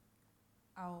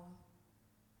I'll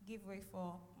give way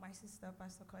for my sister,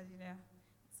 Pastor Cordelia,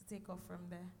 to take off from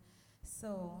there.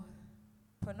 So,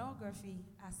 pornography,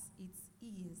 as it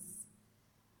is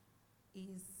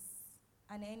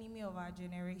an enemy of our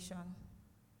generation.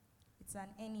 It's an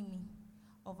enemy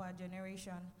of our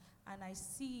generation. And I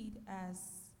see it as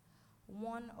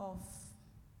one of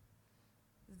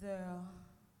the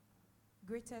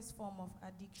greatest form of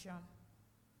addiction,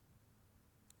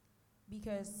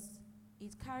 because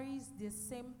it carries the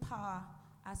same power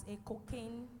as a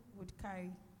cocaine would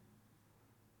carry.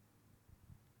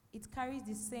 It carries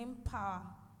the same power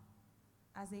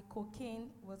as a cocaine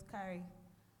would carry.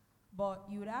 But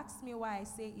you would ask me why I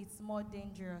say it's more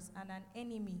dangerous and an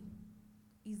enemy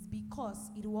is because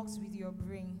it works with your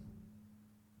brain.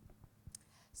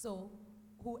 So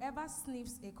whoever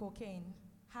sniffs a cocaine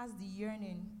has the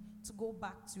yearning to go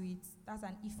back to it. That's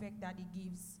an effect that it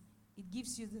gives. It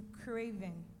gives you the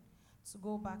craving to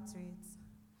go back to it.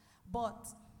 But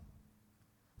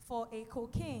for a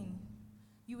cocaine,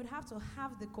 you would have to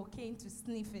have the cocaine to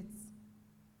sniff it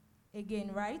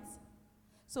again, right?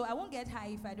 So I won't get high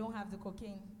if I don't have the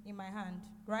cocaine in my hand,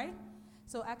 right?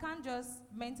 So I can't just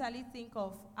mentally think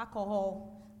of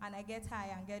alcohol and I get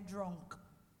high and get drunk,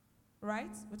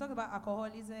 right? We talk about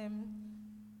alcoholism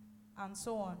and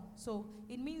so on. So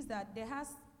it means that there has,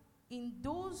 in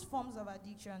those forms of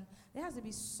addiction, there has to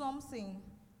be something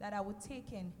that I would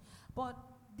take in. But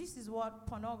this is what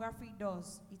pornography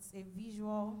does. It's a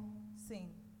visual thing.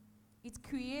 It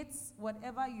creates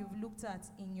whatever you've looked at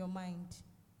in your mind.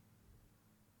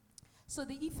 So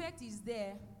the effect is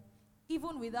there,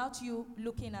 even without you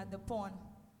looking at the porn.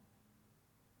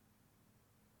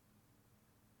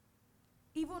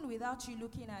 Even without you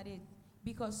looking at it,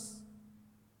 because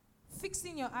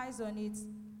fixing your eyes on it,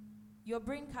 your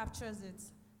brain captures it,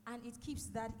 and it keeps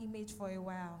that image for a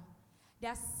while.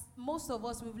 Most of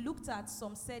us, we've looked at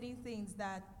some certain things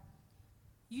that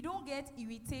you don't get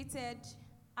irritated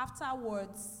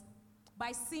afterwards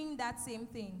by seeing that same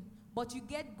thing, but you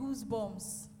get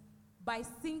goosebumps by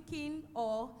thinking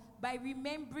or by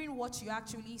remembering what you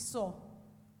actually saw,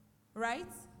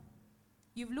 right?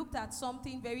 You've looked at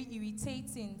something very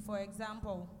irritating, for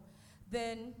example,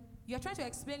 then you're trying to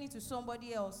explain it to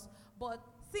somebody else, but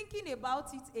thinking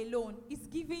about it alone is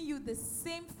giving you the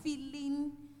same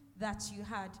feeling that you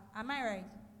had. Am I right?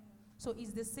 So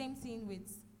it's the same thing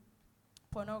with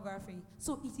pornography.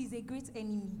 So it is a great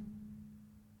enemy.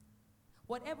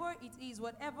 Whatever it is,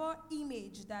 whatever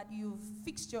image that you've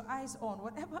fixed your eyes on,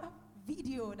 whatever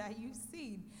video that you've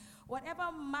seen,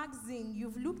 whatever magazine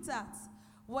you've looked at,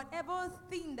 whatever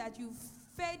thing that you've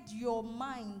fed your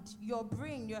mind, your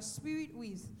brain, your spirit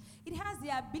with, it has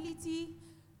the ability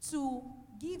to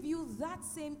give you that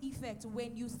same effect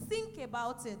when you think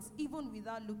about it, even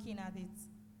without looking at it.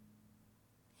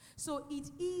 So it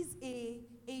is a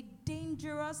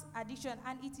dangerous addiction,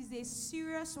 and it is a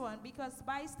serious one, because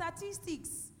by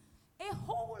statistics, a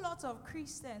whole lot of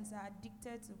Christians are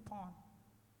addicted to porn.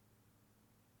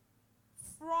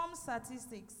 From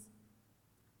statistics,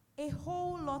 a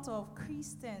whole lot of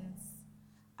Christians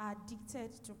are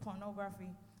addicted to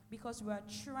pornography because we are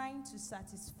trying to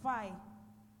satisfy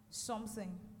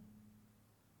something.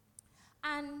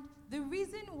 And the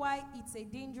reason why it's a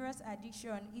dangerous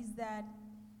addiction is that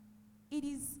it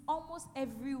is almost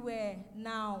everywhere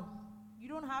now. You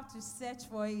don't have to search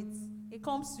for it. It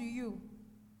comes to you.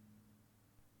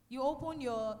 You open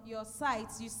your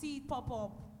sites, you see it pop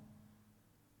up.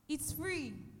 It's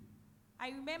free. I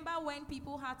remember when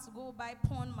people had to go buy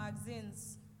porn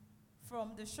magazines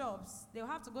from the shops. They'll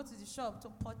have to go to the shop to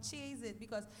purchase it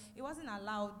because it wasn't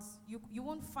allowed. You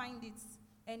won't find it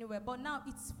anywhere. But now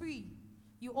it's free.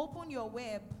 You open your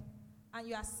web and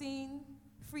you are seeing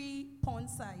free porn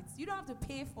sites. You don't have to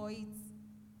pay for it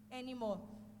anymore.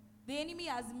 The enemy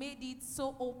has made it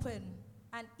so open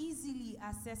and easily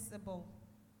accessible.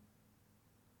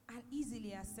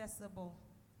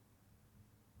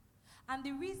 And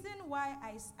the reason why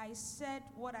I said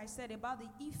what I said about the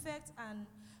effect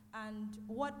and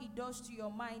what it does to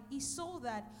your mind is so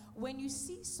that when you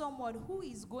see someone who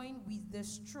is going with the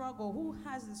struggle, who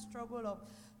has the struggle of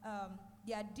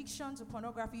the addiction to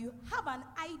pornography, you have an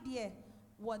idea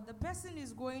what the person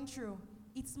is going through.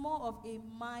 It's more of a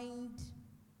mind.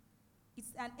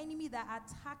 It's an enemy that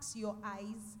attacks your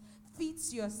eyes,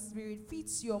 feeds your spirit,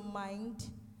 feeds your mind.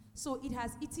 So it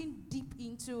has eaten deep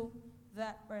into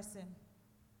that person.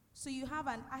 So you have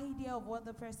an idea of what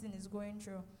the person is going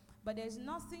through. But there's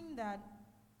nothing that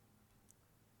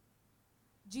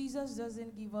Jesus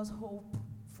doesn't give us hope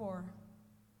for,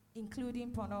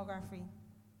 including pornography.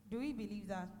 Do we believe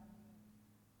that?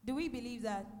 Do we believe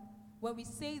that? when we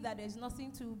say that there's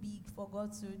nothing too big for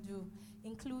God to do,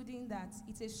 including that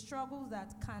it's a struggle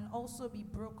that can also be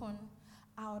broken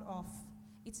out of.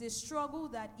 It's a struggle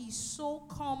that is so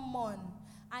common,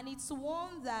 and it's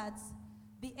one that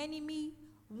the enemy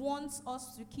wants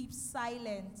us to keep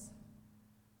silent.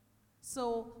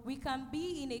 So we can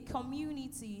be in a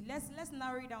community. Let's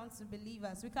narrow it down to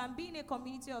believers. We can be in a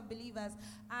community of believers,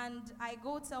 and I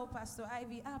go tell Pastor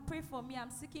Ivy, pray for me, I'm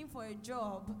seeking for a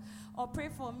job, or pray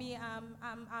for me,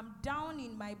 I'm down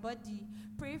in my body.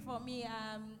 Pray for me,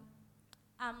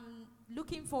 I'm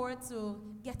looking forward to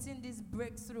getting this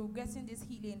breakthrough, getting this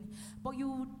healing. But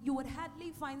you would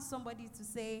hardly find somebody to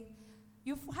say,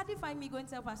 you hardly find me going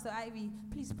to tell Pastor Ivy,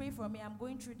 please pray for me, I'm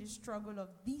going through the struggle of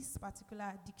this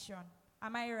particular addiction.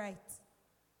 Am I right?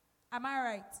 Am I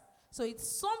right? So it's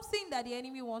something that the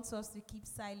enemy wants us to keep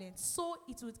silent, so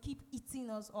it would keep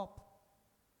eating us up.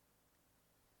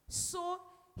 So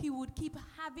he would keep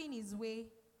having his way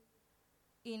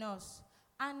in us.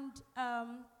 And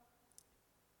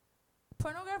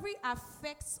pornography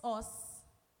affects us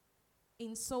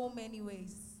in so many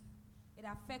ways. It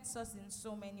affects us in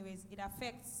so many ways. It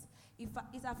affects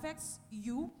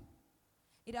you.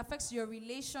 It affects your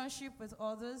relationship with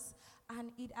others.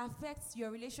 And it affects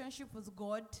your relationship with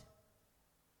God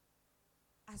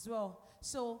as well.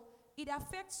 So it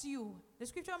affects you. The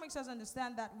scripture makes us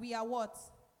understand that we are what?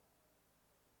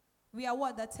 We are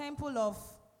what? The temple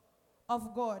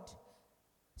of God.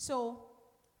 So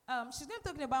she's not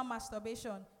talking about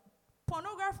masturbation.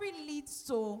 Pornography leads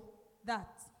to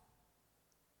that.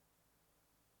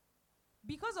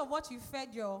 Because of what you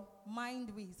fed your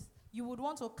mind with, you would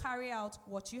want to carry out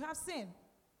what you have seen.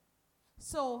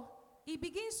 So it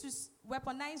begins to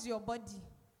weaponize your body.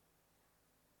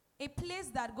 A place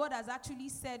that God has actually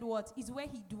said what is where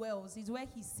he dwells, is where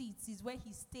he sits, is where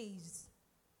he stays.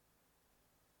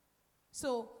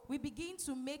 So we begin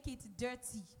to make it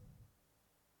dirty.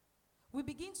 We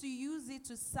begin to use it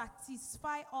to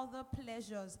satisfy other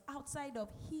pleasures outside of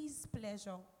his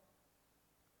pleasure.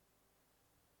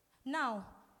 Now,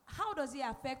 how does it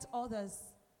affect others?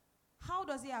 How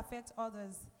does it affect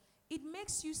others? It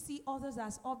makes you see others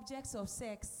as objects of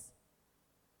sex.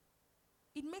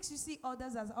 It makes you see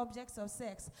others as objects of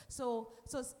sex. So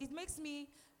it makes me,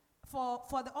 for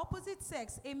the opposite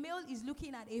sex, a male is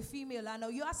looking at a female,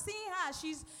 and you are seeing her,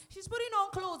 she's putting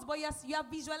on clothes, but you are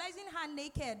visualizing her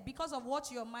naked because of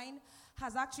what your mind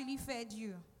has actually fed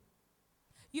you.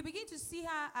 You begin to see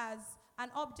her as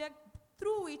an object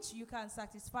through which you can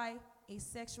satisfy a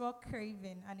sexual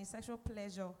craving and a sexual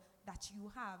pleasure that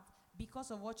you have because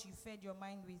of what you fed your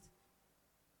mind with.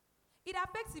 It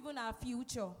affects even our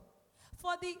future.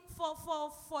 For the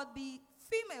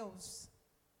females,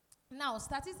 now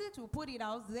statistics will put it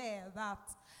out there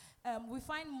that we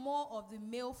find more of the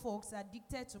male folks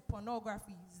addicted to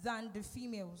pornography than the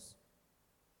females.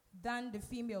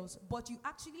 But you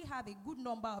actually have a good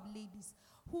number of ladies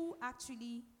who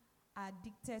actually are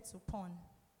addicted to porn.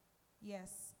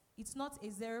 Yes, it's not a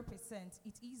 0%,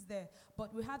 it is there,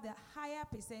 but we have the higher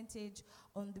percentage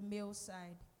on the male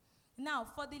side. Now,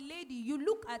 for the lady, you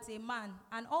look at a man,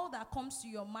 and all that comes to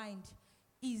your mind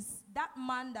is that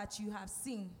man that you have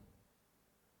seen.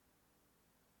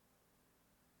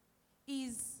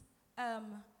 Is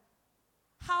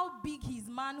how big his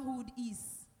manhood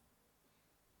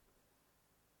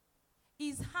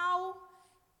is how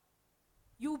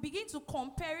you begin to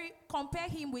compare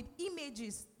him with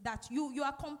images that you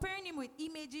are comparing him with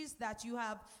images that you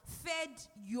have fed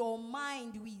your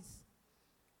mind with.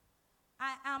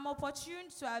 I am opportune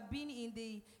to have been in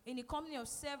the company of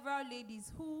several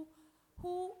ladies who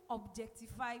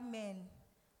objectify men.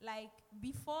 Like,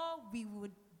 before we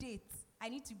would date, I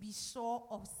need to be sure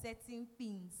of certain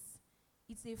things.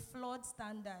 It's a flawed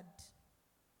standard.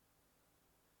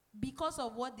 Because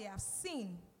of what they have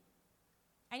seen,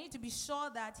 I need to be sure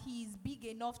that he is big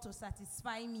enough to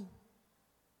satisfy me.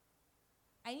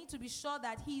 I need to be sure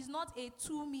that he is not a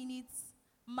 2-minute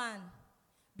man,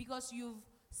 because you've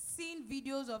seen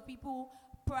videos of people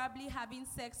probably having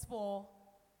sex for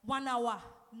 1 hour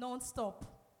non-stop.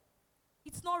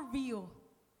 It's not real.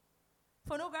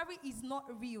 Pornography is not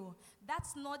real.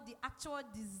 That's not the actual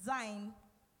design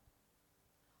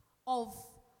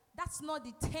that's not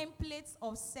the template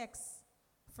of sex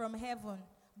from heaven.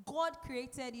 God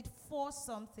created it for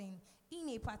something in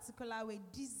a particular way,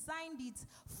 designed it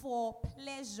for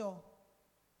pleasure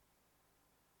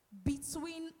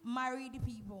between married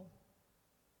people.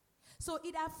 So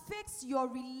it affects your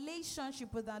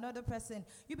relationship with another person.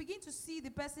 You begin to see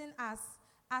the person as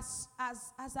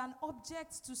an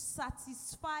object to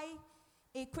satisfy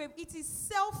a crave. It is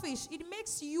selfish. It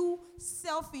makes you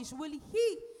selfish. Will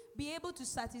he be able to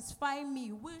satisfy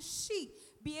me? Will she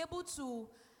be able to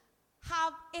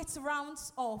have 8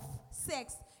 rounds of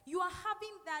sex? You are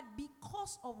having that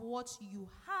because of what you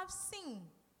have seen.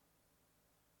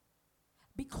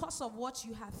 Because of what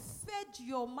you have fed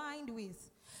your mind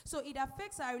with. So it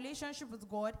affects our relationship with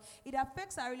God. It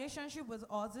affects our relationship with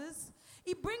others.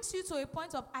 It brings you to a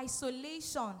point of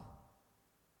isolation.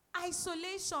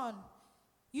 Isolation.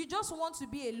 You just want to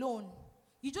be alone.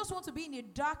 You just want to be in the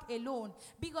dark alone.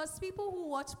 Because people who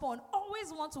watch porn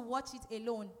always want to watch it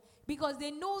alone. Because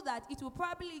they know that it will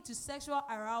probably lead to sexual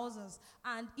arousals.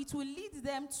 And it will lead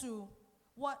them to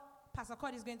what Pastor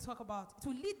Cody is going to talk about. It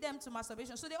will lead them to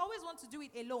masturbation. So they always want to do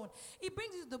it alone. It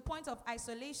brings you to the point of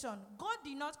isolation. God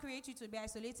did not create you to be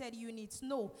isolated units.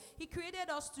 No. He created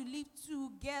us to live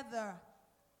together.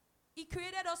 He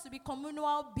created us to be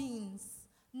communal beings,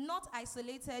 not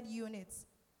isolated units.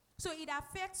 So it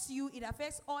affects you. It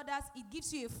affects others. It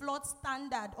gives you a flawed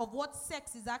standard of what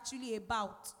sex is actually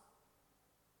about.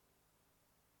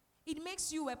 It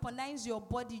makes you weaponize your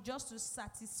body just to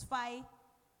satisfy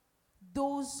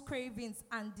those cravings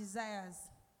and desires.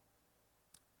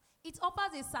 It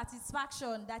offers a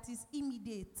satisfaction that is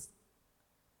immediate.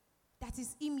 That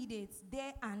is immediate.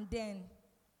 There and then.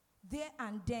 There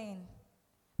and then.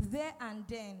 There and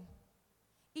then.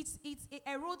 It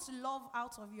erodes love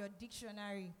out of your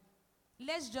dictionary.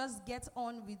 Let's just get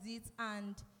on with it,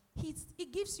 and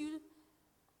it gives you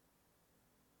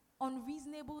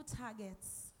unreasonable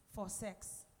targets for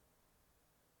sex.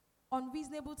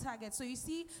 Unreasonable targets. So you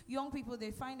see young people,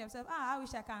 they find themselves, I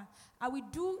wish I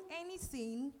would do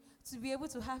anything to be able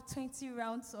to have 20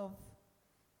 rounds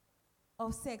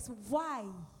of sex. Why?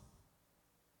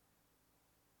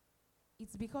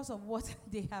 It's because of what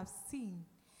they have seen.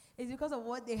 It's because of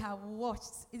what they have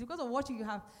watched. It's because of what you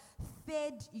have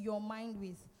fed your mind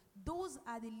with. Those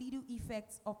are the little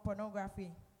effects of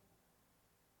pornography.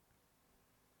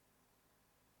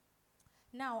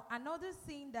 Now, another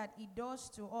thing that it does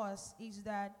to us is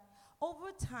that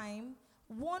over time,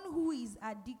 one who is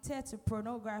addicted to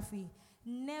pornography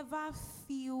never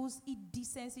feels, it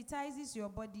desensitizes your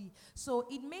body. So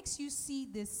it makes you see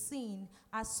the sin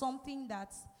as something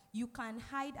that you can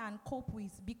hide and cope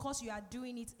with because you are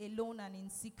doing it alone and in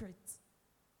secret.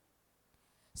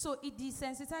 So it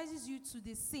desensitizes you to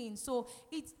the sin. So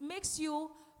it makes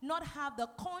you not have the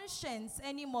conscience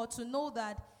anymore to know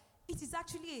that it is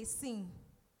actually a sin.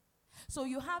 So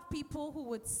you have people who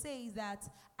would say that,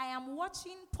 I am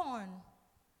watching porn.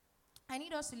 I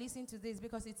need us to listen to this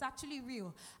because it's actually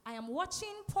real. I am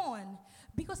watching porn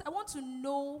because I want to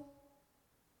know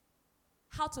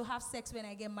how to have sex when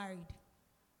I get married.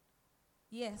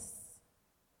 Yes.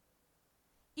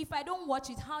 If I don't watch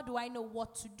it, how do I know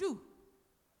what to do?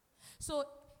 So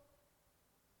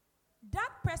that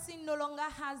person no longer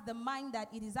has the mind that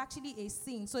it is actually a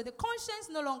sin. So the conscience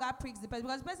no longer pricks the person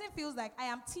because the person feels like I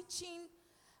am teaching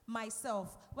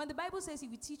myself. When the Bible says he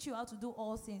will teach you how to do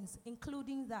all things,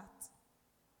 including that.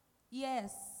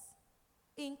 Yes.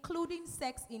 Including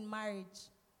sex in marriage.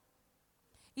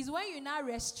 Is when you now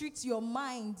restrict your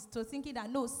mind to thinking that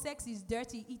no, sex is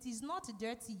dirty. It is not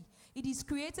dirty. It is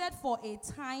created for a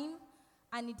time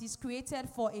and it is created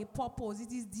for a purpose.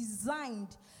 It is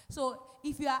designed. So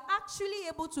if you are actually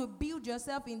able to build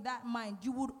yourself in that mind,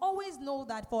 you would always know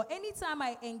that for any time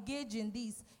I engage in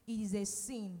this, it is a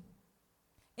sin.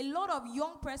 A lot of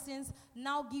young persons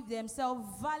now give themselves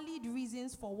valid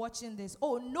reasons for watching this.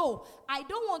 Oh no, I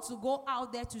don't want to go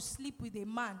out there to sleep with a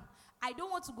man. I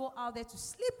don't want to go out there to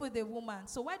sleep with a woman.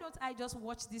 So why don't I just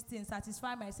watch this thing,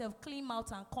 satisfy myself, clean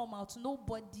out and come out?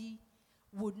 Nobody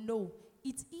would know.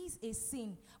 It is a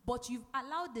sin, but you've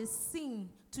allowed the sin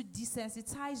to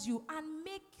desensitize you and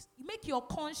make your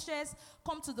conscience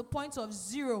come to the point of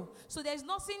zero. So there's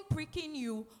nothing pricking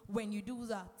you when you do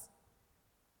that.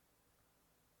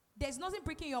 There's nothing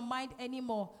pricking your mind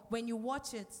anymore when you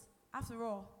watch it. After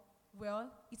all,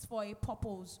 well, it's for a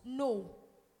purpose. No.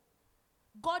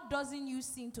 God doesn't use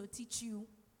sin to teach you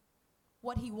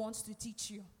what he wants to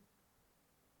teach you.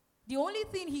 The only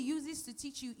thing he uses to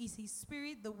teach you is his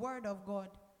spirit, the word of God.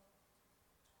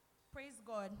 Praise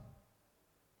God.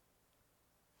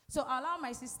 So I'll allow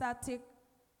my sister take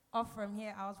off from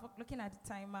here. I was looking at the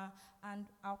timer and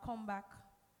I'll come back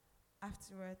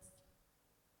afterwards.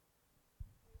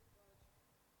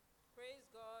 Praise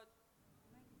God.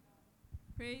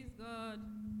 Praise God.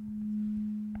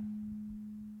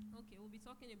 Okay, we'll be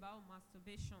talking about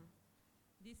masturbation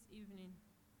this evening.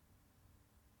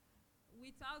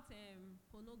 Without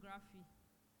pornography,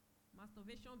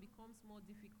 masturbation becomes more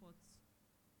difficult.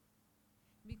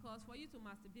 Because for you to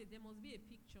masturbate, there must be a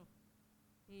picture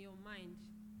in your mind.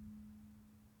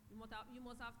 You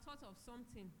must have thought of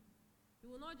something. You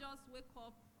will not just wake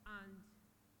up and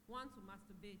want to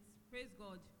masturbate. Praise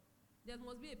God. There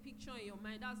must be a picture in your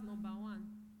mind. That's number one.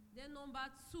 Then number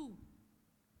two,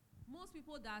 most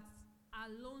people that are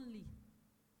lonely,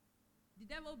 the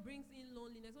devil brings in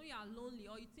loneliness. When you are lonely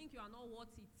or you think you are not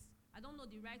worth it, I don't know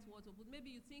the right word to put. Maybe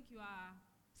you think you are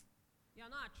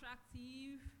not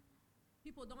attractive.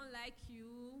 People don't like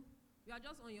you. You are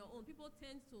just on your own. People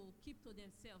tend to keep to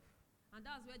themselves. And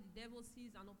that's where the devil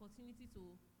sees an opportunity to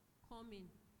come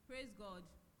in. Praise God.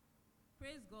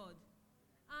 Praise God.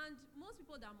 And most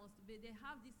people that masturbate, they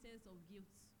have this sense of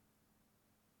guilt.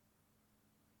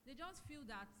 They just feel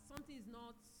that something is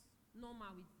not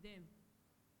normal with them.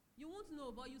 You won't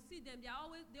know, but you see them, they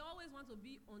always want to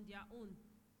be on their own.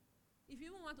 If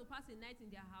you even want to pass a night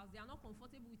in their house, they are not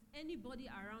comfortable with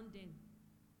anybody around them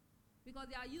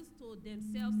because they are used to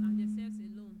themselves and themselves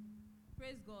alone.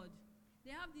 Praise God.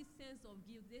 They have this sense of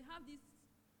guilt. They have this,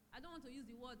 I don't want to use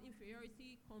the word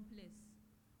inferiority complex,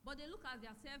 but they look at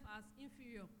themselves as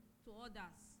inferior to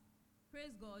others.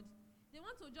 Praise God. They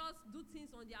want to just do things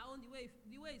on their own the way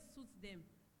it suits them.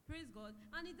 Praise God.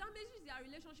 And it damages their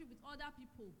relationship with other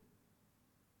people.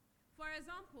 For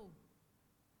example,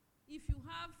 if you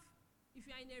are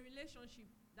in a relationship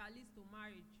that leads to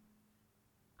marriage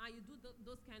and you do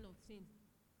those kind of things,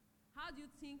 how do you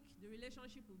think the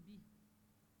relationship will be?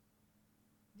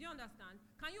 Do you understand?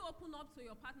 Can you open up to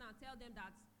your partner and tell them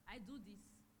that I do this?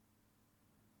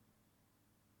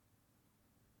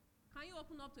 Can you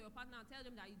open up to your partner and tell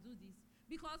them that you do this?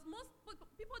 Because most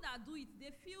people that do it,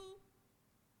 they feel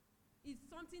it's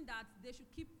something that they should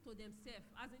keep to themselves,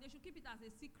 as in they should keep it as a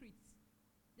secret.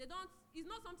 It's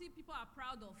not something people are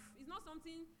proud of. It's not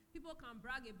something people can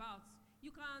brag about.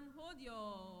 You can hold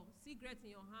your cigarette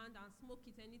in your hand and smoke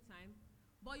it anytime,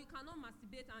 but you cannot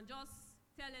masturbate and just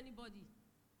tell anybody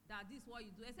that this is what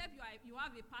you do, except you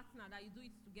have a partner that you do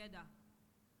it together.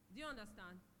 Do you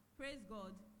understand? Praise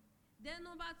God. Then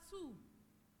number two,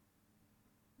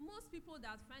 most people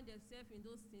that find themselves in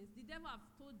those things, the devil have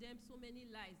told them so many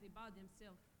lies about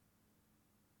themselves.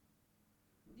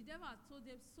 The devil has told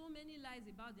them so many lies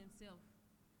about themselves.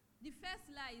 The first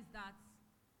lie is that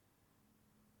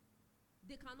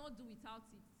they cannot do without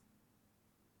it.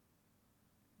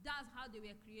 That's how they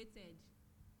were created.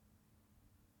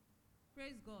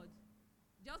 Praise God.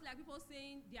 Just like people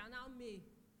saying they are now male.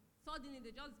 Suddenly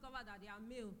they just discover that they are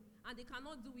male and they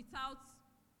cannot do without,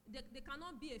 they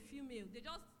cannot be a female. They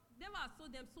devil has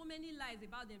told them so many lies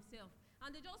about themselves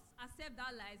and they just accept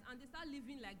that lies and they start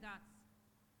living like that.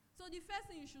 So the first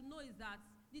thing you should know is that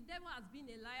the devil has been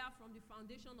a liar from the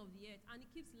foundation of the earth and he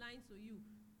keeps lying to you.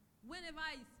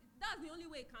 That's the only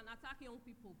way he can attack young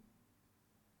people.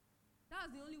 That's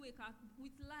the only way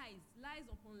with lies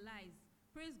upon lies.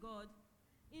 Praise God.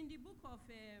 In the book of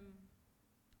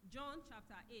John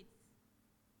chapter 8,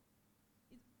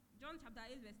 John chapter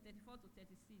 8 verse 34 to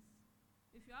 36.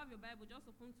 If you have your Bible, just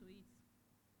open to it.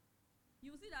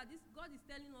 You will see that God is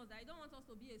telling us that he don't want us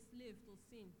to be a slave to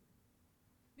sin.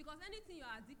 Because anything you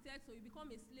are addicted to, you become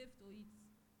a slave to it.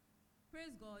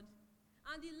 Praise God.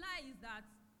 And the lie is that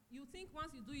you think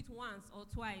once you do it once or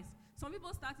twice, some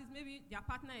people start it, maybe their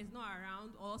partner is not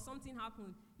around or something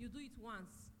happened, you do it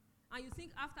once. And you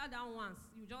think after that once,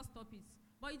 you just stop it.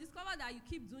 But you discover that you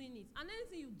keep doing it. And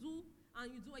anything you do,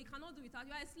 you cannot do without,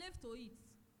 you are a slave to it.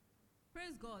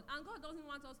 Praise God. And God doesn't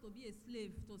want us to be a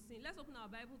slave to sin. Let's open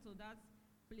our Bible to that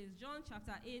place. John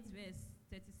chapter 8, verse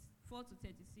 34 to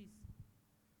 36.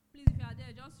 Please, if you are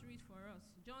there, just read for us.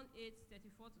 John 8,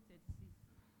 34 to 36.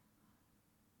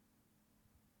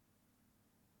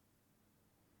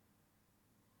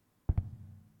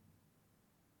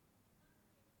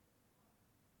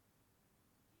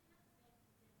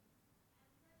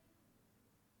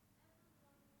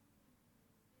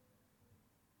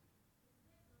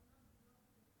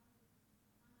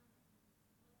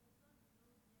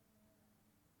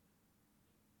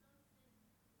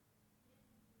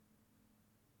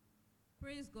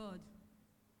 Praise God.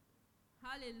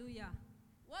 Hallelujah.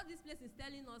 What this place is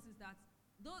telling us is that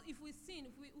though if we sin,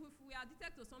 if we are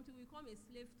addicted to something, we become a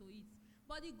slave to it.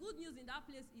 But the good news in that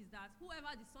place is that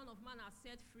whoever the Son of Man has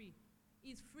set free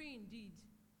is free indeed.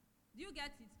 Do you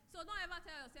get it? So don't ever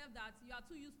tell yourself that you are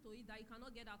too used to it, that you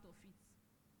cannot get out of it.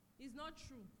 It's not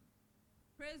true.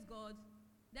 Praise God.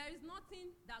 There is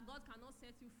nothing that God cannot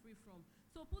set you free from.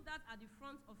 So put that at the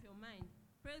front of your mind.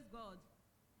 Praise God.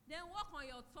 Then work on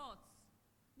your thoughts.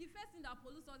 The first thing that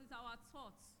pollutes us is our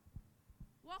thoughts.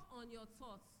 Work on your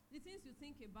thoughts. The things you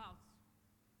think about.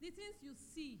 The things you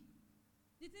see.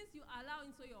 The things you allow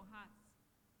into your heart.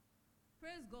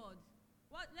 Praise God.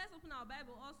 Let's open our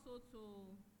Bible also to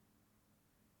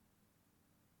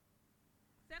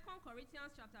 2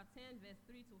 Corinthians chapter 10, verse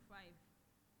 3 to 5.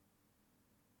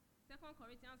 2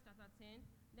 Corinthians chapter 10.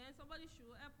 Then somebody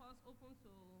should help us open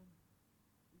to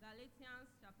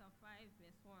Galatians chapter 5,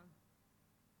 verse 1.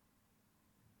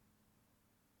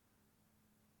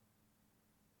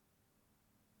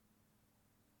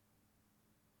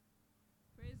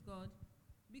 Praise God.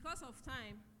 Because of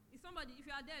time, if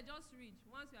you are there, just read.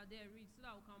 Once you are there, read so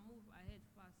that we can move ahead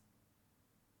fast.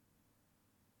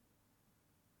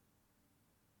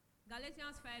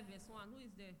 Galatians 5, verse 1. Who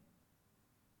is there?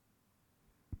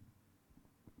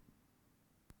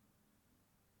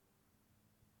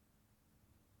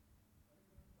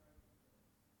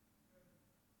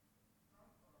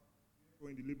 For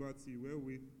in the liberty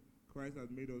wherewith Christ hath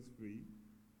made us free,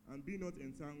 and be not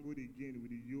entangled again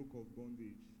with the yoke of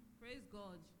bondage. Praise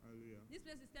God. Hallelujah. This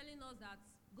place is telling us that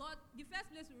God, the first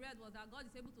place we read was that God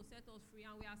is able to set us free,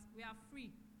 and we are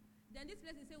free. Then this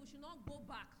place is saying we should not go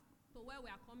back to where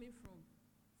we are coming from.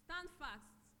 Stand fast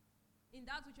in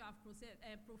that which you have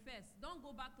professed. Don't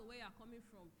go back to where you are coming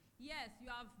from. Yes, you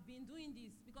have been doing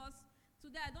this, because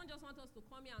today I don't just want us to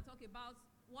come here and talk about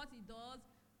what it does,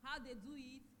 how they do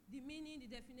it, the meaning,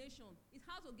 the definition. It's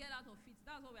how to get out of it.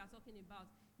 That's what we are talking about.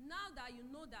 Now that you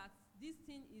know that this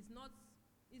thing is not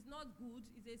good,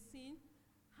 is a sin,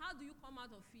 how do you come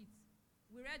out of it?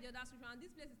 We read the other scripture, and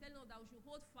this place is telling us that we should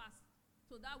hold fast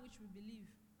to that which we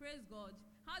believe. Praise God.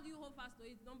 How do you hold fast to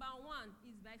it? Number one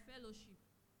is by fellowship.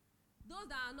 Those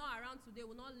that are not around today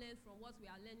will not learn from what we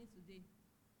are learning today.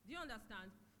 Do you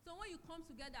understand? So when you come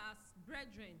together as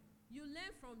brethren, you learn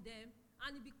from them,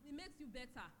 and it makes you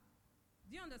better.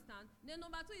 Do you understand? Then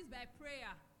number two is by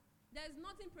prayer. There is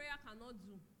nothing prayer cannot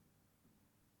do.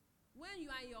 When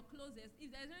you are in your closest, if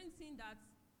there is anything that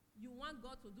you want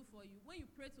God to do for you, when you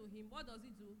pray to him, what does he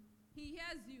do? He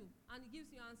hears you and he gives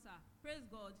you answer. Praise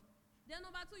God. Then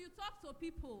number two, you talk to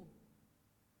people.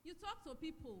 You talk to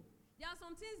people. There are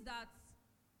some things that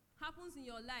happens in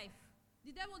your life.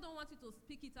 The devil don't want you to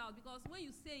speak it out, because when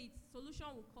you say it, solution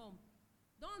will come.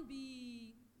 Don't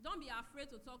be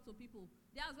afraid to talk to people.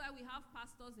 That's why we have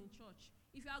pastors in church.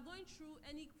 If you are going through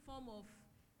any form of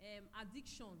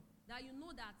addiction that you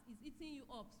know that is eating you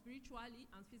up spiritually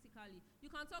and physically, you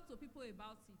can talk to people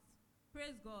about it.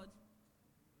 Praise God.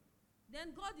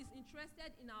 Then God is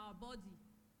interested in our body.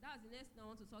 That's the next thing I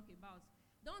want to talk about.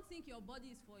 Don't think your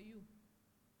body is for you.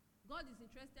 God is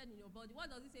interested in your body. What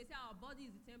does it say? It says our body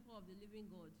is the temple of the living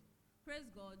God. Praise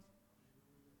God.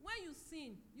 When you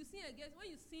sin against,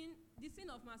 the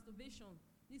sin of masturbation,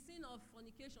 the sin of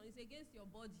fornication is against your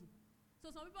body.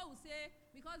 So some people will say,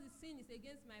 because the sin is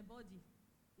against my body,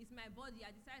 it's my body,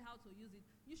 I decide how to use it.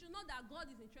 You should know that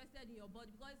God is interested in your body,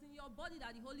 because it's in your body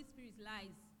that the Holy Spirit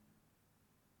lies.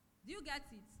 Do you get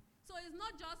it? So it's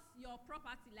not just your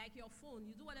property, like your phone.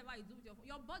 You do whatever you do with your phone.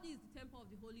 Your body is the temple of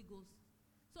the Holy Ghost.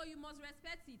 So you must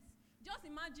respect it. Just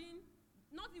imagine,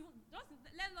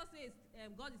 let us say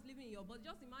God is living in your body.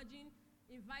 Just imagine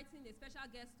inviting a special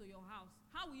guest to your house.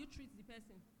 How will you treat the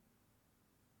person?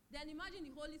 Then imagine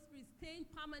the Holy Spirit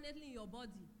staying permanently in your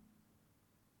body.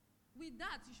 With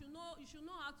that, you should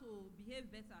know how to behave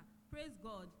better. Praise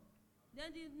God.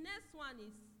 Then the next one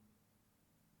is,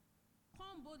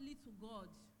 come boldly to God.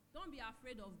 Don't be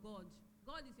afraid of God.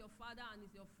 God is your father and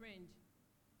is your friend.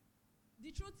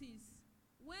 The truth is,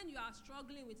 when you are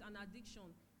struggling with an addiction,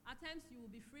 at times you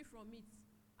will be free from it.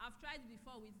 I've tried it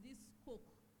before with this Coke.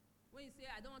 When you say,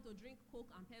 I don't want to drink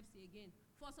Coke and Pepsi again,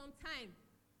 for some time,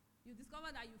 you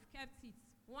discover that you've kept it.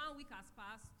 1 week has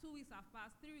passed, 2 weeks have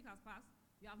passed, 3 weeks has passed,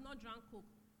 you have not drank Coke.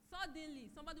 Suddenly,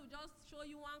 somebody will just show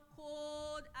you one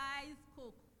cold ice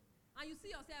Coke, and you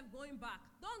see yourself going back.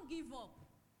 Don't give up.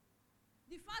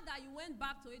 The fact that you went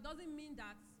back to it doesn't mean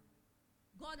that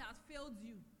God has failed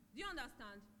you. Do you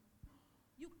understand?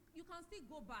 You can still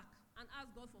go back and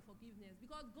ask God for forgiveness,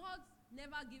 because God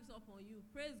never gives up on you.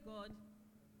 Praise God.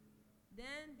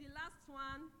 Then the last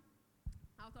one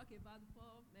I'll talk about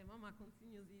before my mama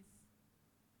continues is,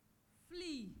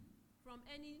 flee from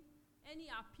any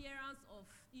appearance of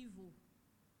evil.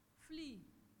 Flee.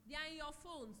 They are in your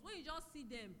phones. When you just see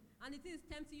them and it is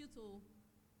tempting you to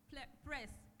press,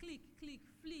 click,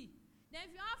 flee. Then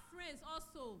if you have friends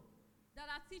also that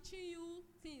are teaching you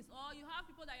things, or you have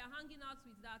people that you're hanging out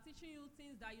with that are teaching you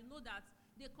things that you know that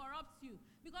they corrupt you.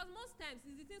 Because most times,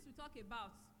 it's the things we talk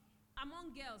about.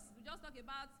 Among girls, we just talk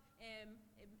about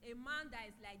a man that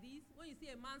is like this. When you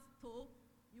see a man's toe,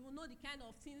 you will know the kind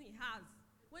of thing he has.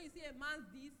 When you see a man's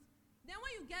this, then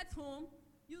when you get home,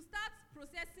 you start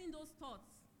processing those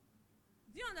thoughts.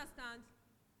 Do you understand?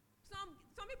 Some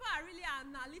people are really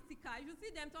analytical. If you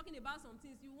see them talking about some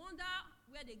things, you wonder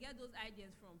where they get those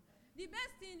ideas from. The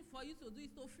best thing for you to do is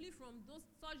to flee from those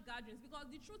such gatherings, because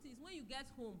the truth is, when you get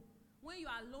home, when you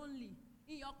are lonely,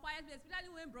 in your quiet place, especially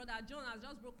when Brother John has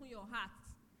just broken your heart,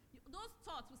 those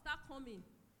thoughts will start coming.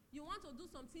 You want to do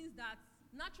some things that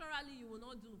naturally you will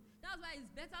not do. That's why it's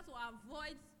better to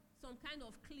avoid some kind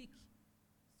of clique,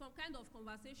 some kind of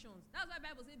conversations. That's why the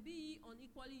Bible says, be ye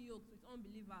unequally yoked with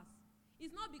unbelievers.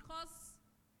 It's not because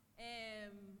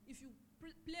if you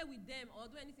play with them or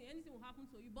do anything will happen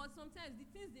to you. But sometimes the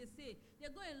things they say, they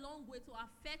go a long way to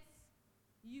affect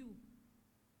you.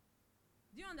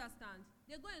 Do you understand?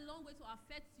 They go a long way to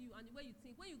affect you and the way you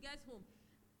think. When you get home,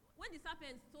 when the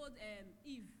serpent told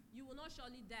Eve, you will not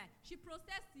surely die, she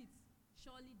processed it.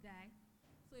 Surely die?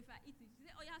 So if I eat it, she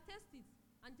said, oh yeah, test it.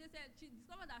 And she said, she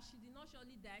discovered that she did not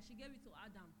surely die. She gave it to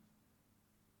Adam.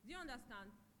 Do you understand?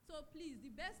 So please,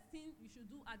 the best thing you should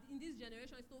do in this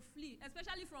generation is to flee,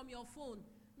 especially from your phone,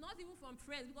 not even from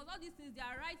friends, because all these things, they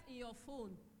are right in your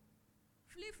phone.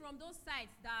 Flee from those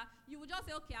sites that you will just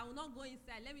say, okay, I will not go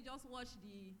inside. Let me just watch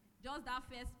just that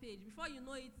first page. Before you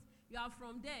know it, you are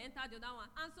from there, enter the other one.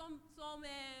 And some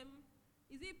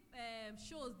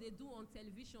shows they do on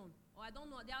television, or I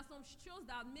don't know. There are some shows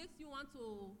that makes you want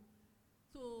to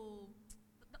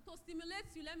stimulate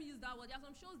you. Let me use that word. There are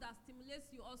some shows that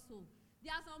stimulates you also. There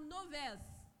are some novels.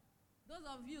 Those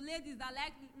of you ladies that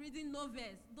like reading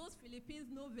novels, those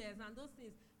Philippines novels and those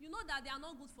things, you know that they are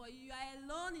not good for you. You are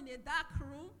alone in a dark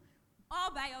room, all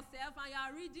by yourself, and you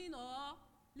are reading or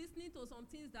listening to some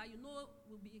things that you know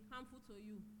will be harmful to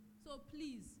you. So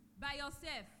please, by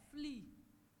yourself, flee.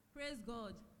 Praise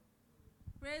God.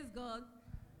 Praise God.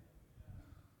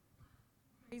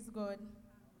 Praise God.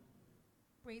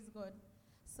 Praise God.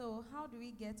 So how do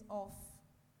we get off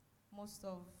most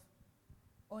of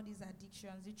all these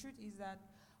addictions? The truth is that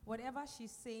whatever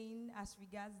she's saying as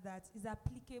regards that is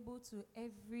applicable to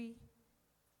every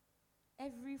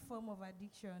form of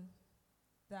addiction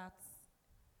that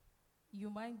you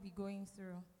might be going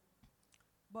through.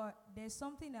 But there's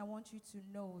something I want you to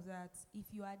know, that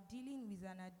if you are dealing with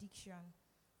an addiction,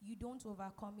 you don't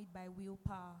overcome it by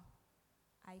willpower.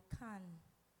 I can.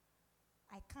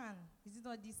 Is it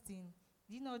not this thing?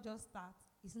 Did it not just start?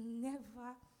 It's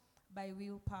never by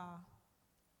willpower.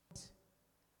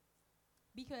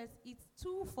 Because it's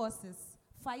two forces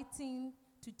fighting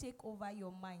to take over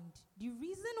your mind. The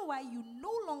reason why you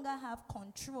no longer have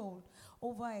control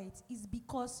over it is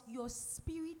because your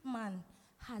spirit man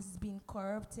has been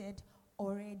corrupted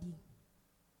already.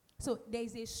 So there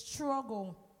is a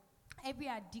struggle. Every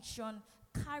addiction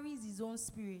carries its own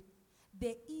spirit.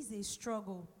 There is a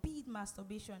struggle, be it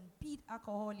masturbation, be it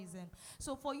alcoholism.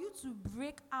 So for you to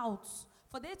break out,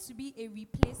 for there to be a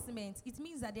replacement, it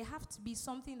means that there have to be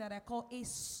something that I call a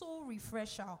soul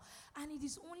refresher. And it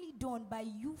is only done by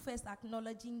you first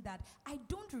acknowledging that I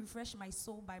don't refresh my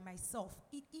soul by myself.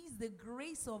 It is the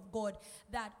grace of God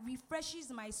that refreshes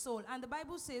my soul. And the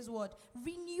Bible says what?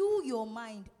 Renew your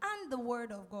mind and the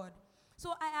word of God.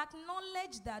 So I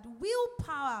acknowledge that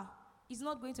willpower is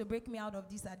not going to break me out of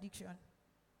this addiction.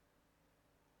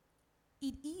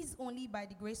 It is only by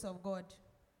the grace of God.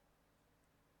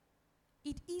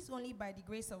 It is only by the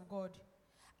grace of God.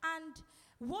 And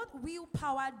what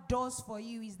willpower does for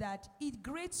you is that it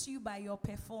grades you by your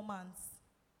performance.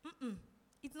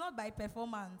 It's not by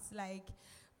performance. Like,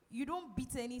 you don't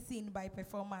beat anything by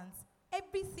performance.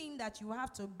 Everything that you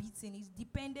have to beat in is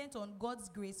dependent on God's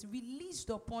grace released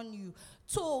upon you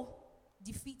to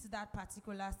defeat that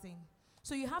particular thing.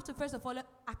 So you have to first of all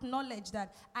acknowledge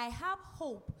that I have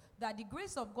hope that the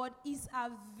grace of God is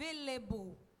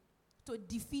available to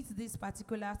defeat this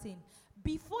particular thing.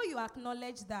 Before you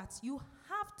acknowledge that, you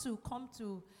have to come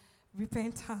to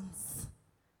repentance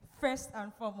first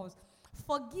and foremost.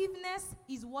 Forgiveness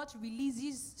is what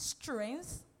releases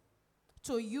strength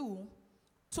to you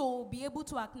to be able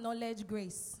to acknowledge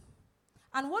grace.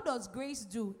 And what does grace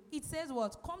do? It says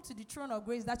what? Come to the throne of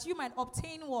grace that you might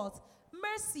obtain what?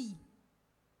 Mercy.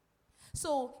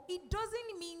 So it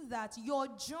doesn't mean that your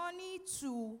journey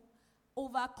to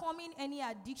overcoming any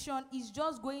addiction is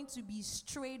just going to be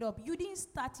straight up. You didn't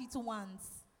start it once.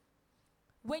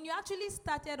 When you actually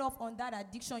started off on that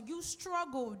addiction, you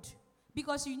struggled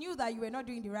because you knew that you were not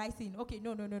doing the right thing. Okay,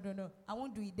 no, I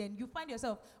won't do it. Then you find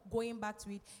yourself going back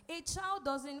to it. A child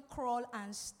doesn't crawl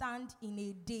and stand in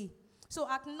a day. So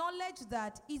acknowledge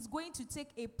that it's going to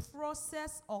take a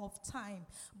process of time.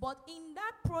 But in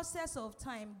that process of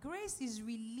time, grace is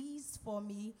released for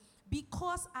me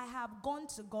because I have gone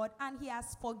to God and He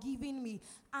has forgiven me.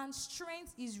 And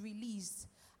strength is released.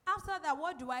 After that,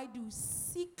 what do?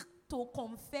 Seek to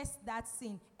confess that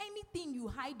sin. Anything you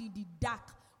hide in the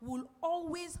dark will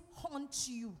always haunt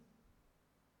you.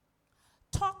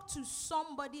 talk to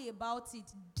somebody about it.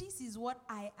 This is what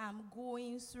I am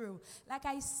going through. Like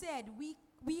I said, we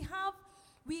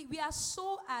are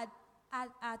so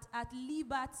at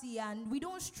liberty, and we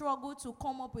don't struggle to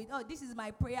come up with, oh, this is my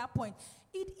prayer point.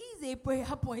 It is a prayer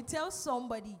point. Tell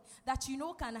somebody that you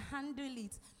know can handle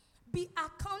it. Be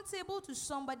accountable to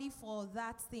somebody for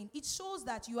that thing. It shows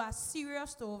that you are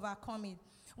serious to overcome it.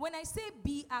 When I say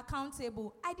be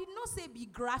accountable, I did not say be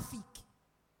graphic.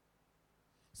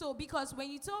 So, because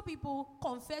when you tell people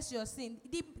confess your sin,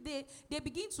 they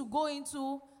begin to go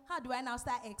into, how do I now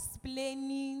start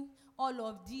explaining all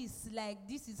of this? Like,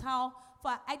 this is how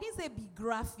far. I didn't say be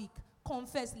graphic.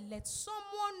 Confess. Let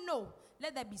someone know.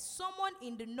 Let there be someone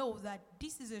in the know that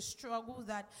this is a struggle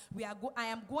that I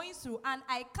am going through, and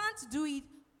I can't do it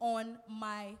on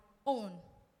my own.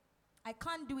 I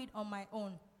can't do it on my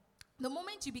own. The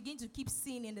moment you begin to keep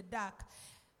sin in the dark,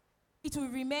 it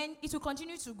will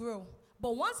continue to grow.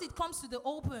 But once it comes to the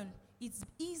open, it's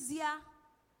easier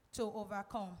to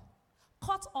overcome.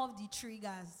 Cut off the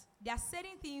triggers. There are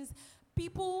certain things.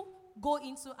 People go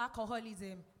into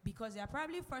alcoholism because they are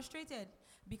probably frustrated,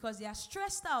 because they are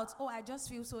stressed out. Oh, I just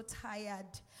feel so tired.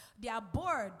 They are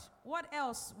bored. What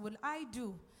else will I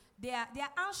do? They are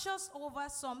anxious over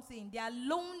something. They are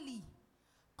lonely.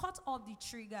 Cut off the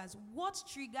triggers. What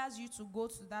triggers you to go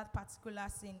to that particular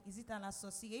sin? Is it an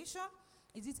association?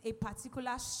 Is it a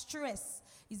particular stress?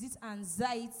 Is it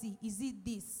anxiety? Is it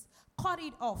this? Cut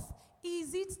it off.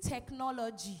 Is it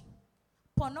technology?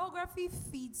 Pornography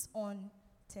feeds on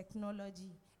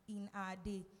technology in our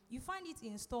day. You find it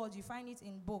in stores, you find it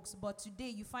in books, but today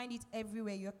you find it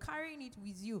everywhere. You're carrying it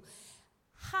with you.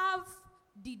 Have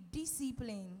the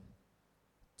discipline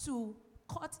to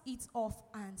cut it off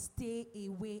and stay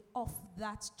away off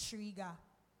that trigger.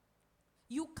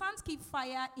 You can't keep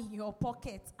fire in your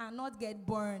pocket and not get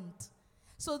burned.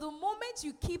 So the moment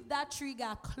you keep that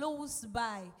trigger close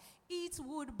by, it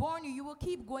would burn you. You will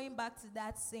keep going back to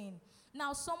that sin.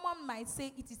 Now, someone might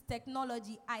say it is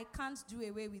technology. I can't do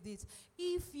away with it.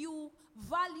 If you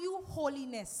value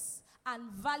holiness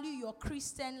and value your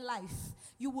Christian life,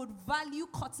 you would value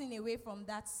cutting away from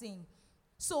that sin.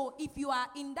 So if you are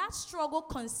in that struggle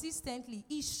consistently,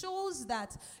 it shows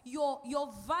that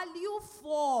your value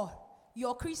for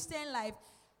your Christian life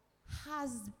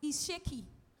is shaky.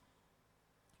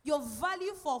 Your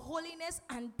value for holiness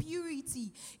and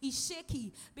purity is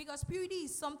shaky, because purity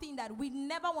is something that we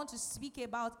never want to speak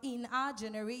about in our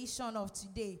generation of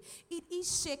today. It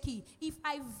is shaky. If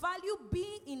I value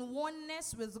being in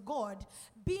oneness with God,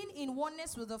 being in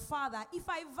oneness with the Father, if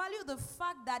I value the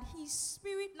fact that His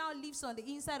Spirit now lives on the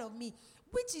inside of me,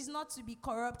 which is not to be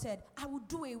corrupted, I will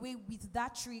do away with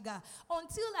that trigger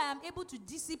until I am able to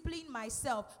discipline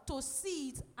myself to see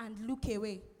it and look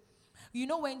away. You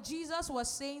know, when Jesus was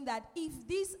saying that if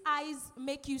these eyes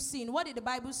make you sin, what did the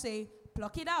Bible say?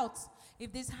 Pluck it out.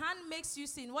 If this hand makes you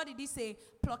sin, what did He say?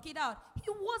 Pluck it out. He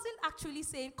wasn't actually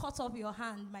saying cut off your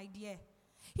hand, my dear.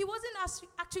 He wasn't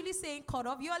actually saying cut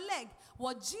off your leg.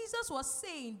 What Jesus was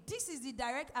saying, this is the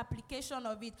direct application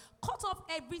of it. Cut off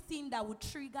everything that would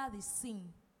trigger the sin.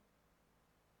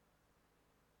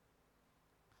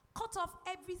 Cut off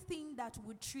everything that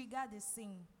would trigger the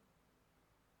sin.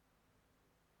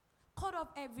 Cut off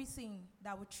everything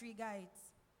that would trigger it.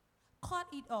 Cut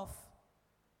it off.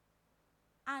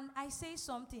 And I say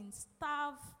something,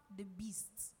 starve the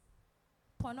beasts.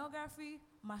 Pornography,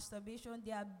 masturbation,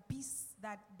 they are beasts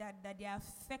that they are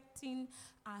affecting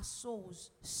our souls.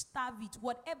 Starve it.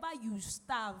 Whatever you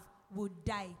starve will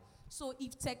die. So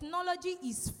if technology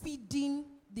is feeding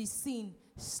the sin,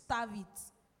 starve it.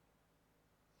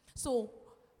 So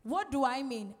what do I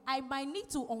mean? I might need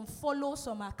to unfollow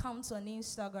some accounts on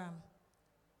Instagram.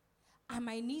 I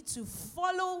might need to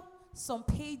follow some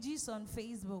pages on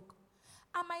Facebook.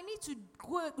 I might need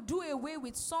to do away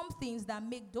with some things that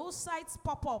make those sites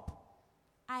pop up.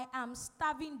 I am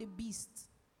starving the beast.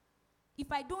 If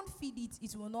I don't feed it,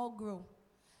 it will not grow.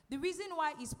 The reason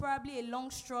why it's probably a long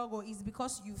struggle is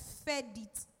because you fed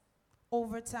it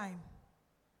over time.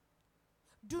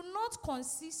 Do not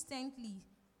consistently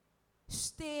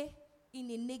stay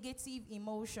in a negative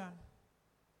emotion.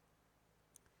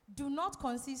 Do not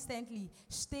consistently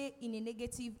stay in a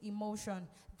negative emotion.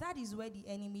 That is where the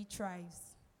enemy thrives.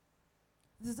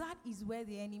 That is where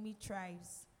the enemy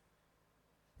thrives.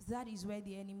 That is where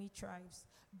the enemy thrives.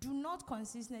 Do not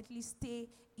consistently stay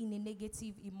in a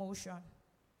negative emotion.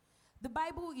 The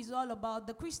Bible is all about,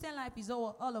 the Christian life is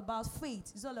all about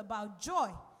faith. It's all about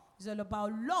joy. It's all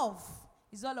about love.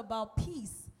 It's all about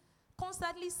peace.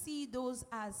 Constantly see those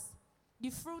as the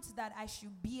fruits that I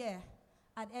should bear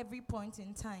at every point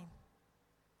in time.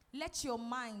 Let your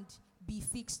mind be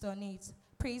fixed on it.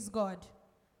 Praise God.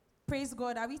 Praise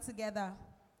God. Are we together?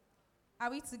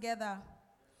 Are we together?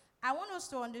 I want us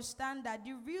to understand that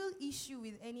the real issue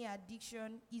with any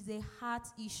addiction is a heart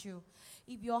issue.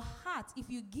 If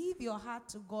you give your heart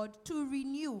to God to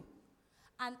renew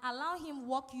and allow Him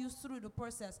walk you through the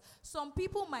process. Some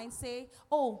people might say,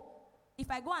 oh,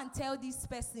 if I go and tell this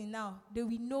person now, they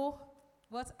will know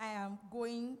what I am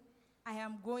going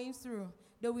through.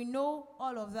 They will know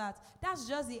all of that. That's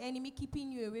just the enemy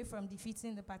keeping you away from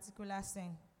defeating the particular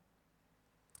sin.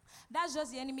 That's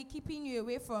just the enemy keeping you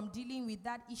away from dealing with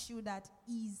that issue that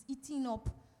is eating up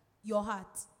your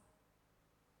heart.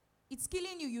 It's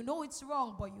killing you. You know it's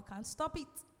wrong, but you can't stop it.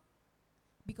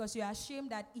 Because you're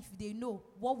ashamed that if they know,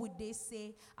 what would they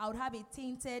say? I would have a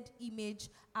tainted image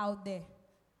out there.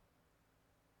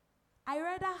 I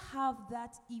rather have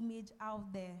that image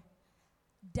out there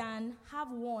than have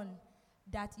one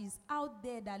that is out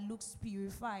there that looks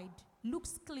purified,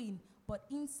 looks clean, but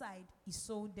inside is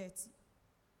so dirty.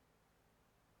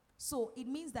 So it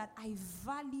means that I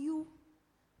value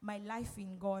my life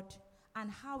in God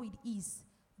and how it is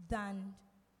than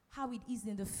how it is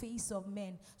in the face of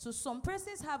men. So some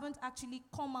persons haven't actually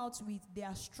come out with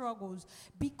their struggles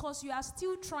because you are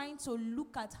still trying to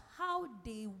look at how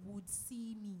they would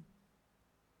see me.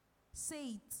 Say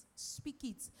it, speak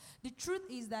it. The truth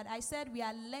is that I said we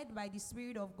are led by the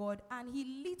Spirit of God and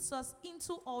He leads us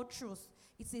into all truth.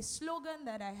 It's a slogan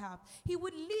that I have. He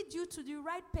would lead you to the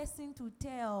right person to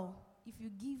tell if you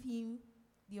give Him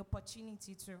the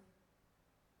opportunity to.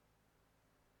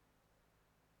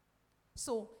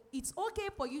 So it's okay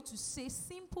for you to say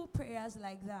simple prayers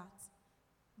like that.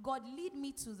 God, lead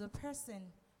me to the person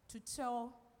to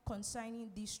tell concerning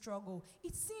this struggle.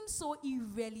 It seems so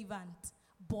irrelevant,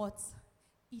 but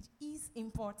it is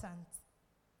important.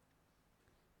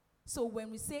 So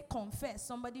when we say confess,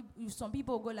 some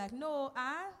people go like, no,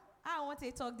 I want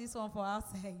to talk this one for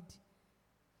outside.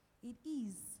 It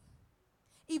is.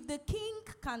 If the king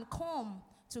can come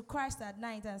to Christ at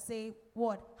night and say,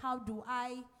 what? How do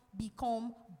I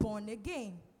become born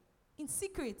again? In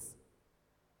secret.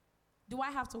 Do I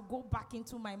have to go back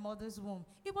into my mother's womb?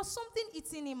 It was something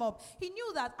eating him up. He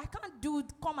knew that I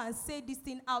can't come and say this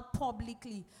thing out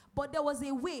publicly. But there was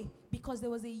a way because there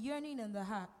was a yearning in the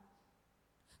heart.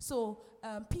 So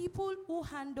people who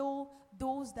handle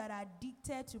those that are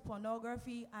addicted to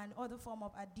pornography and other form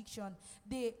of addiction,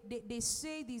 they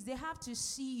say this. They have to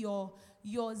see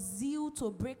your zeal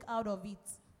to break out of it.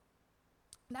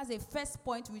 That's a first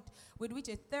point with which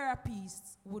a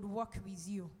therapist would work with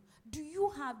you. Do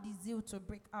you have the zeal to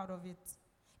break out of it?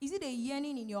 Is it a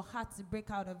yearning in your heart to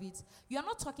break out of it? You are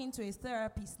not talking to a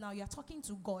therapist now. You are talking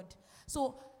to God.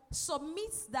 So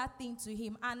submit that thing to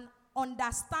Him and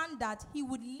understand that He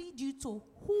would lead you to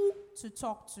who to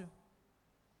talk to.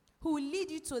 Who will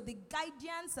lead you to the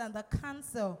guidance and the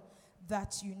counsel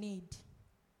that you need.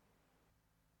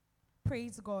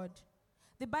 Praise God.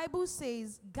 The Bible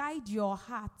says, guide your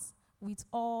heart with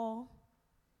all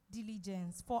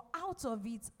diligence, for out of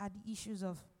it are the issues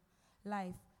of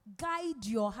life. Guide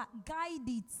your heart. Guide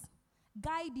it.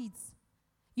 Guide it.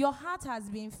 Your heart has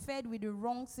been fed with the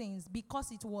wrong things because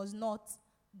it was not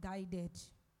guided.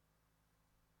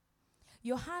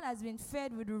 Your heart has been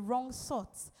fed with the wrong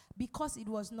thoughts because it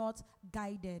was not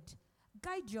guided.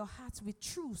 Guide your heart with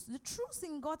truth. The truth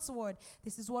in God's word.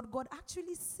 This is what God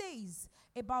actually says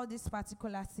about this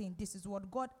particular thing. This is what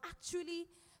God actually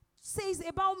says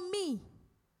about me.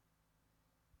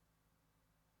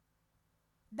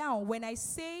 Now, when I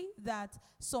say that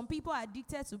some people are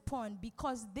addicted to porn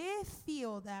because they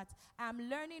feel that I'm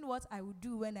learning what I will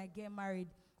do when I get married,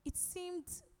 it seemed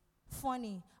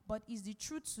funny, but it's the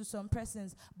truth to some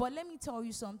persons. But let me tell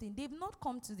you something. They've not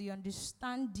come to the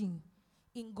understanding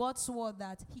in God's word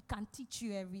that He can teach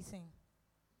you everything.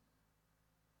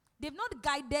 They've not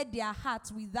guided their hearts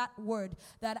with that word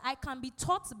that I can be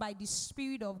taught by the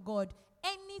Spirit of God.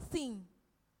 Anything.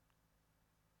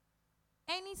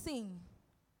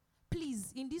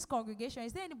 Please, in this congregation,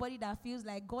 is there anybody that feels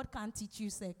like God can't teach you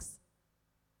sex?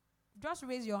 Just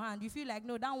raise your hand. You feel like,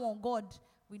 no, that one God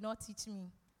will not teach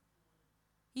me.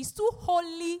 He's too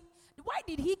holy. Why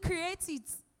did He create it?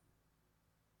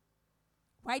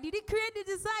 Why did He create the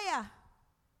desire?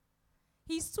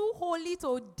 He's too holy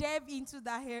to delve into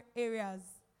that areas.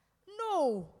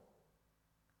 No.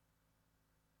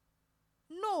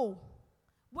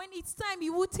 When it's time, He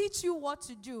will teach you what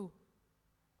to do.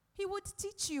 He would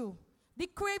teach you. The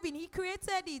craving, He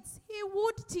created it. He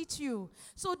would teach you.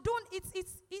 So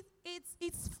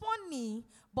it's funny,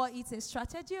 but it's a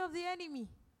strategy of the enemy.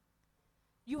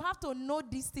 You have to know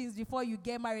these things before you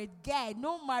get married. Guy,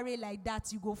 no marry like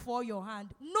that, you go for your hand.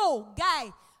 No,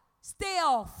 guy, Stay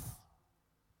off.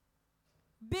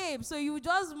 Babe, so you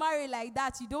just marry like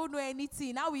that, you don't know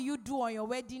anything. How will you do on your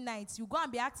wedding night? You go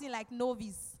and be acting like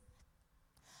novice.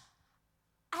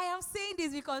 I am saying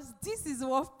this because this is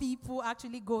what people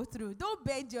actually go through. Don't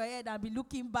bend your head and be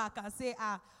looking back and say,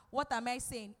 what am I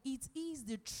saying? It is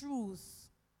the truth.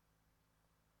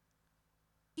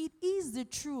 It is the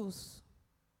truth.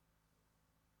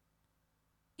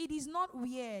 It is not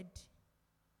weird.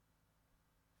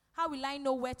 How will I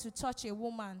know where to touch a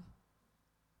woman?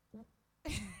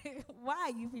 Why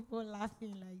are you people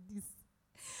laughing like this?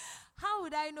 How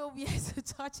would I know where to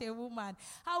touch a woman?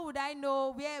 How would I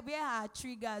know where are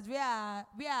triggers, where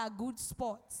are good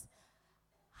spots?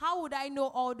 How would I know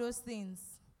all those things?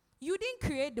 You didn't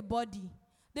create the body.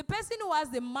 The person who has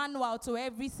the manual to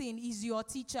everything is your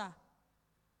teacher.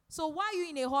 So why are you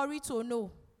in a hurry to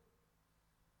know?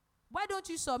 Why don't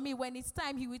you submit? When it's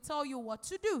time, he will tell you what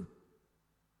to do.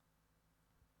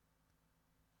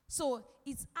 So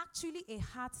it's actually a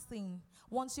heart thing.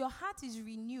 Once your heart is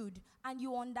renewed and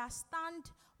you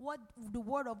understand what the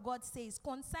word of God says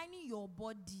concerning your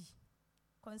body,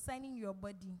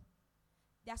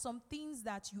 there are some things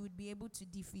that you would be able to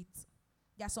defeat.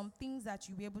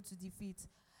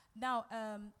 Now,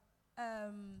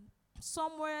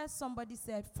 somewhere somebody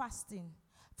said fasting.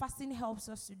 Fasting helps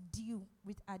us to deal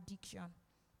with addiction.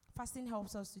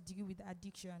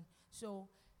 So,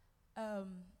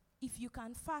 if you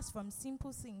can fast from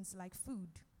simple things like food,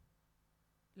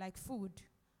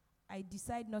 I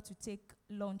decide not to take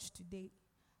lunch today.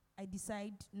 I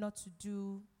decide not to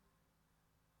do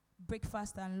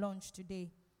breakfast and lunch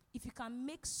today. If you can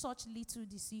make such little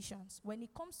decisions, when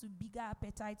it comes to bigger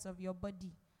appetites of your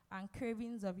body and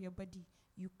cravings of your body,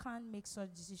 you can't make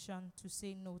such decision to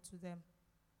say no to them.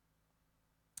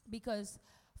 Because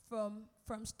from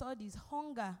studies,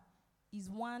 hunger is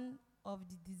one of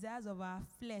the desires of our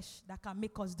flesh that can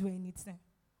make us do anything.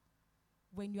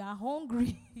 When you are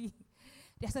hungry,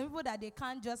 there are some people that they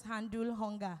can't just handle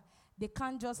hunger. They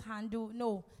can't just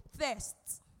handle, thirst.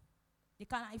 They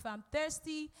can't. If I'm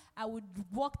thirsty, I would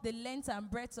walk the length and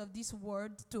breadth of this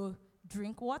world to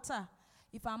drink water.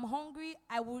 If I'm hungry,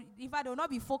 if I do not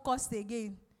be focused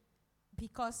again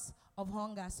because of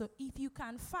hunger. So if you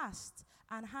can fast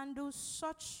and handle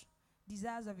such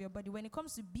desires of your body, when it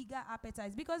comes to bigger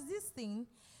appetites, because this thing,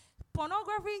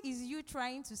 pornography is you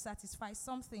trying to satisfy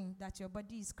something that your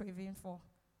body is craving for.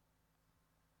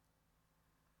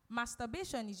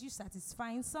 Masturbation is you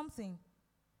satisfying something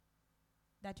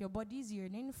that your body is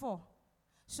yearning for.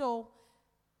 So,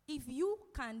 if you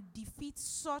can defeat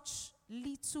such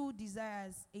little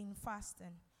desires in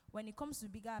fasting, when it comes to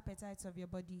bigger appetites of your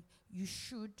body, you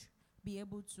should be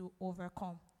able to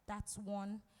overcome. That's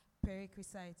one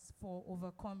prerequisite for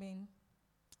overcoming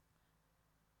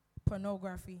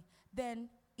pornography. Then,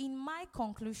 in my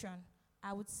conclusion,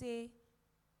 I would say,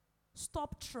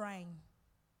 stop trying.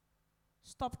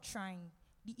 Stop trying.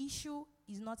 The issue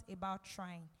is not about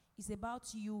trying. It's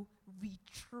about you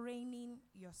retraining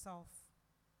yourself.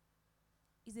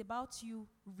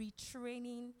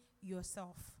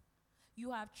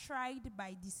 You have tried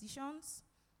by decisions.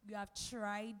 You have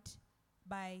tried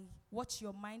by what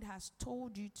your mind has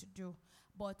told you to do.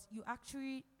 But you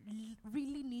actually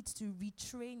really need to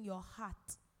retrain your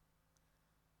heart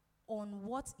on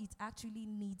what it actually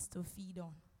needs to feed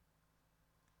on.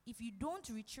 If you don't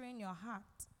retrain your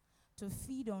heart to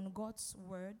feed on God's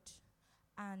word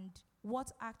and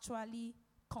what actually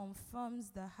confirms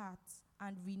the heart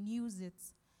and renews it,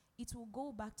 it will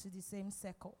go back to the same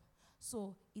circle.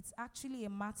 So it's actually a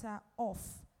matter of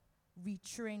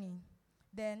retraining.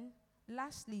 Then,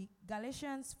 lastly,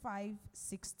 Galatians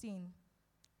 5:16.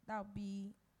 That will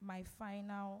be my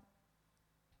final.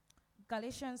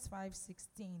 Galatians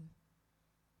 5:16.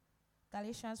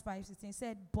 Galatians 5:16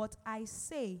 said, but I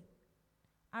say,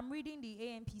 I'm reading the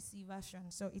AMPC version.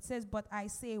 So it says, but I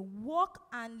say, walk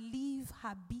and live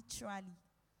habitually.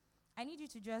 I need you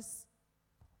to just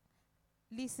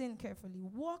listen carefully.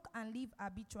 Walk and live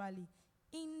habitually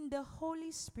in the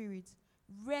Holy Spirit,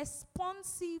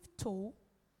 responsive to,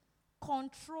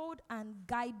 controlled and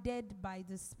guided by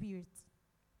the Spirit.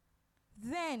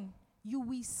 Then you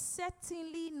will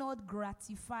certainly not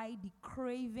gratify the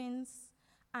cravings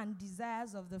and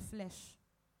desires of the flesh.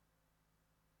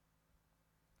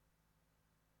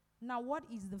 Now, what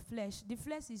is the flesh? The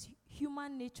flesh is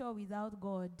human nature without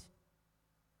God.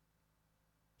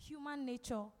 Human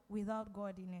nature without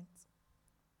God in it.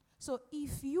 So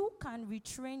if you can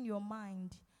retrain your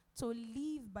mind to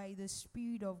live by the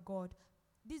Spirit of God,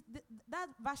 that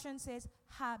version says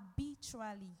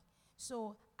habitually.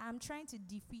 So I'm trying to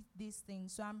defeat this thing.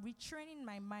 So I'm retraining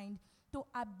my mind to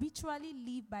habitually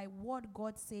live by what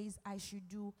God says I should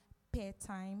do per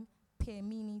time, per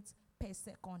minute, per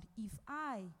second. If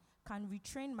I can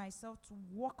retrain myself to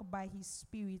walk by His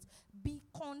Spirit, be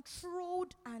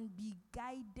controlled and be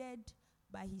guided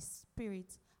by His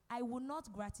Spirit, I will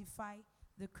not gratify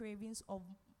the cravings of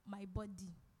my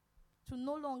body. To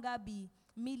no longer be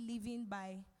me living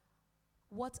by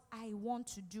what I want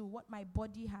to do, what my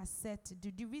body has said to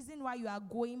do. The reason why you are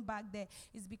going back there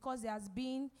is because there's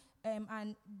been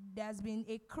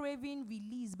a craving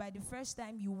release by the first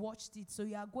time you watched it. So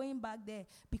you are going back there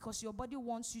because your body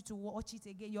wants you to watch it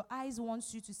again. Your eyes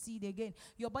wants you to see it again.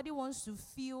 Your body wants to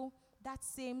feel that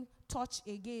same touch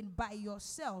again by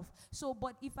yourself. So,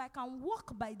 but if I can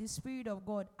walk by the Spirit of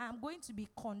God, I'm going to be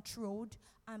controlled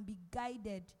and be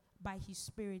guided by His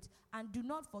Spirit. And do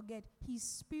not forget, His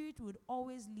Spirit would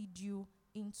always lead you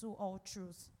into all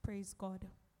truth. Praise God.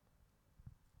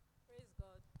 Praise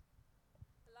God.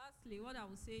 Lastly, what I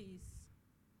will say is,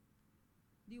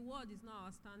 the word is not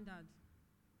our standard.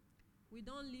 We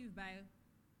don't live by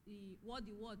what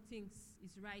the word thinks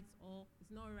is right or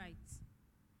is not right.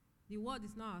 The word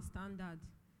is not our standard.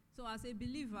 So as a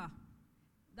believer,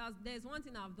 there's one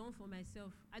thing I've done for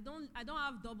myself. I don't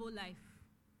have double life.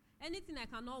 Anything I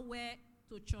cannot wear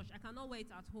to church, I cannot wear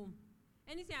it at home.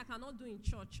 Anything I cannot do in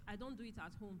church, I don't do it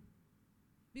at home.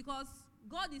 Because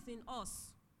God is in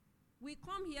us. We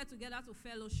come here together to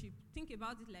fellowship. Think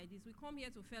about it like this. We come here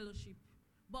to fellowship,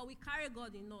 but we carry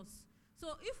God in us.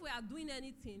 So if we are doing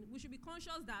anything, we should be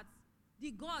conscious that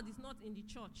the God is not in the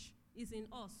church, is in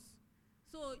us.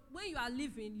 So when you are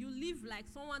living, you live like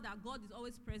someone that God is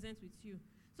always present with you.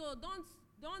 So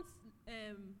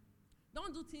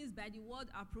don't do things by the word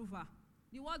approval.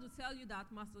 The word will tell you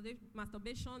that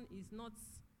masturbation is not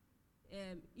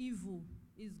evil,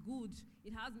 it's good,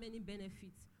 it has many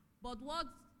benefits. But what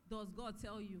does God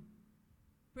tell you?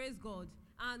 Praise God.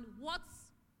 And what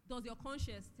does your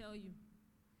conscience tell you?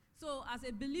 So as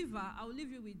a believer, I will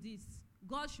leave you with this.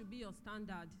 God should be your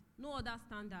standard. No other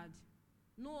standard.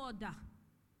 No other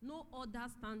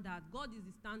standard. God is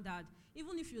the standard.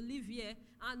 Even if you live here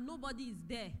and nobody is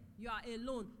there, you are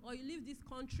alone, or you leave this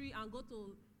country and go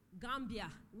to Gambia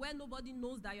where nobody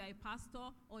knows that you are a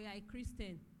pastor or you are a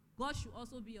Christian, God should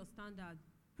also be your standard.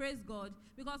 Praise God.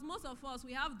 Because most of us,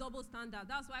 we have double standard.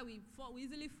 That's why we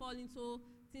easily fall into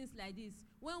things like this.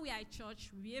 When we are at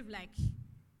church, we behave like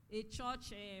a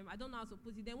church, I don't know how to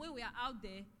put it. Then when we are out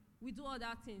there, we do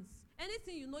other things.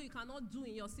 Anything you know you cannot do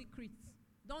in your secret,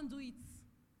 don't do it.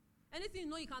 Anything you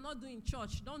know you cannot do in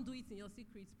church, don't do it in your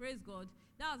secret. Praise God.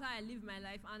 That's how I live my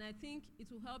life, and I think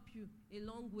it will help you a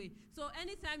long way. So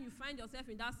anytime you find yourself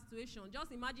in that situation,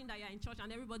 just imagine that you're in church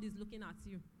and everybody's looking at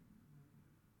you.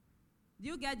 Do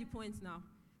you get the point now?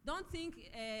 Don't think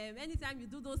anytime you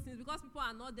do those things, because people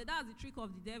are not there, that's the trick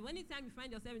of the devil. Anytime you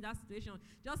find yourself in that situation,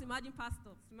 just imagine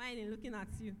pastor smiling, looking at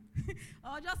you.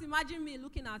 Or just imagine me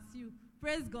looking at you.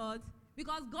 Praise God.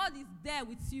 Because God is there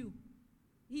with you.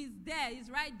 He's there.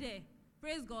 He's right there.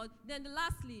 Praise God. Then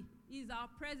lastly, He's our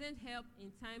present help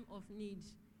in time of need.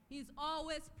 He's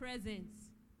always present.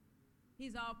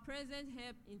 He's our present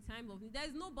help in time of need.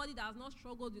 There's nobody that has not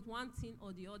struggled with one thing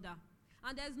or the other.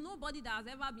 And there's nobody that has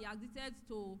ever been addicted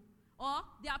to, or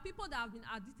there are people that have been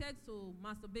addicted to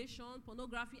masturbation,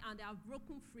 pornography, and they have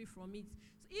broken free from it.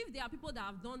 So if there are people that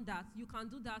have done that, you can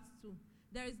do that too.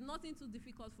 There is nothing too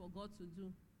difficult for God to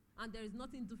do. And there is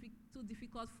nothing too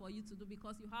difficult for you to do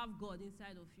because you have God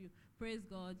inside of you. Praise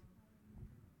God.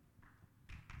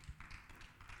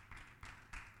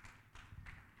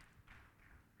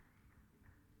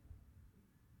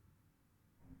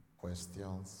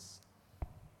 Questions?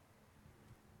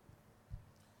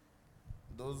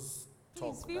 Those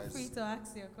Please feel free to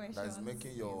ask your questions. That is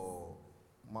making your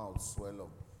mouth swell up.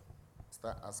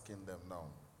 Start asking them now.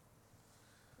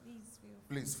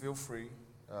 Please feel free.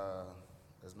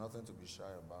 There's nothing to be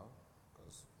shy about,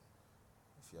 because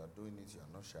if you are doing it, you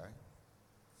are not shy.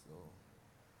 So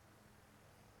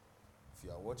if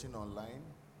you are watching online,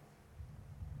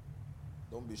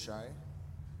 don't be shy.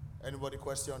 Anybody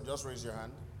question, just raise your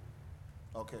hand.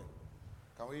 Okay.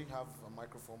 Can we have a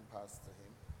microphone passed to him?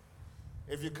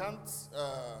 If you can't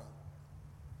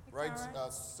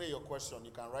say your question,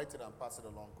 you can write it and pass it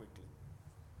along quickly.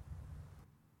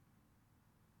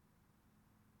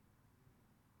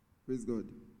 Praise God.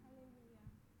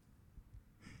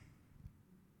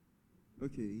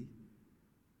 Okay.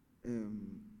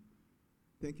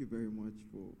 Thank you very much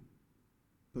for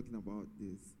talking about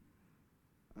this.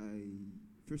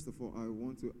 First of all, I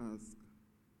want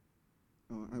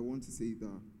to say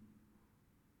that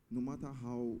no matter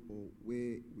how or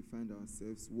where we find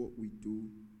ourselves, what we do,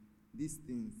 these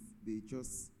things, they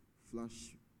just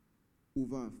flash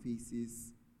over our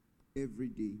faces every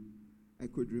day. I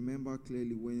could remember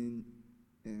clearly when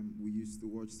we used to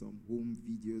watch some home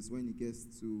videos. When it gets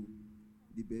to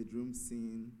the bedroom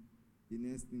scene, the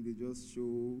next thing they just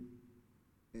show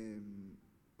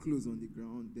clothes on the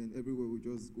ground, then everywhere will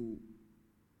just go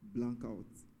blank out.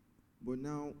 But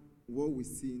now, what we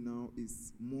see now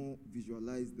is more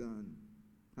visualized than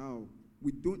how.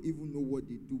 We don't even know what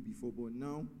they do before, but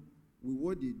now, with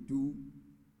what they do,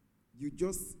 you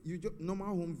just normal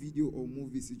home video or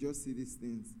movies, you just see these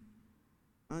things.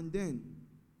 And then,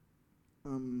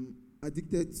 I'm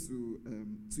addicted to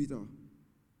Twitter.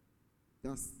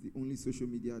 That's the only social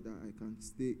media that I can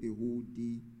stay a whole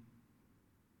day,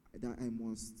 that I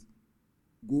must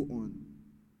go on.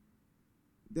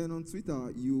 Then on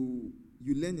Twitter, you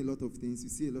learn a lot of things, you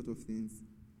see a lot of things.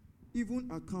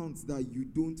 Even accounts that you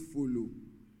don't follow,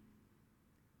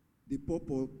 they pop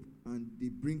up and they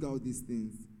bring out these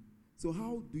things. So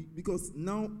how do you, because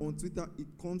now on Twitter, it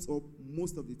comes up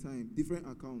most of the time, different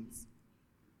accounts.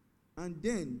 And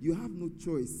then you have no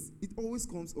choice. It always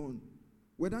comes on.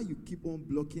 Whether you keep on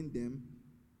blocking them,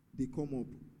 they come up.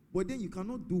 But then you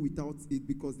cannot do without it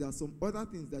because there are some other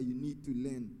things that you need to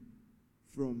learn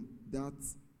from that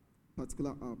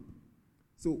particular app.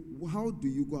 So how do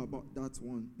you go about that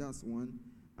one? That's one.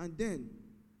 And then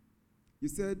you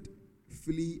said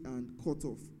flee and cut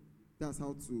off. That's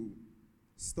how to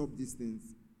stop these things.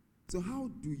 So how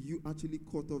do you actually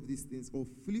cut off these things or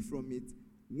flee from it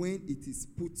when it is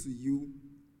put to you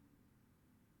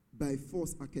by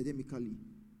force academically?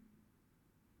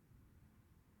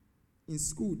 In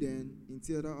school then, in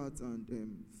theater art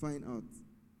and fine art,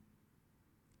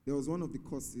 there was one of the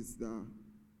courses that,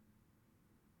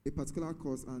 a particular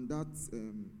course, and that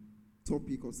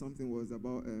topic or something was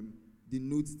about the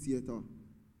nude theater.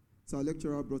 So our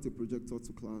lecturer brought a projector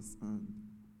to class and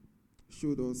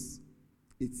showed us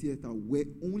a theater where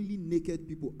only naked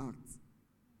people act.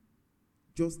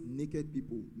 Just naked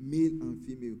people, male and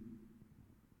female.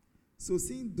 So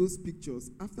seeing those pictures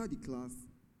after the class,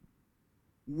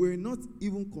 we're not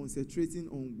even concentrating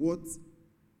on what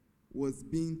was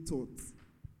being taught,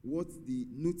 what the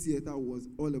nude theater was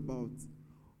all about.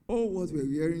 All what we're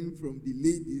hearing from the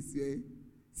ladies were,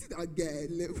 see that guy,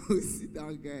 level, see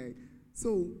that guy.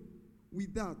 So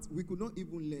with that, we could not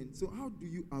even learn. So how do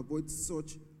you avoid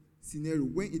such scenario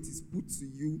when it is put to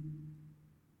you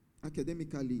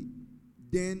academically?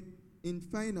 Then in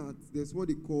fine art, there's what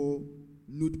they call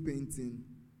nude painting.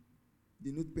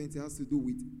 The nude painting has to do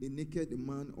with a naked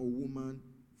man or woman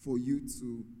for you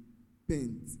to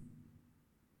paint.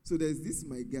 So there's this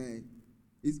my guy.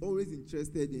 He's always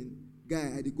interested in,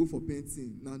 guy, I dey go for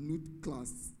painting. Now nude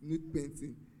class, nude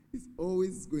painting. He's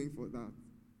always going for that.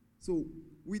 So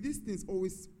with these things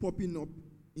always popping up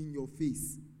in your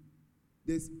face,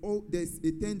 there's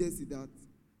a tendency that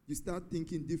you start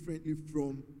thinking differently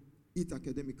from it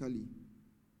academically.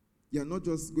 You're not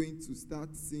just going to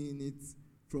start seeing it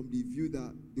from the view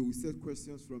that they will set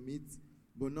questions from it,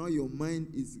 but now your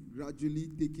mind is gradually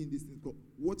taking this thing.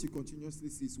 What you continuously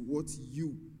see is what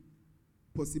you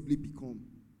possibly become.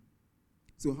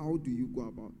 So how do you go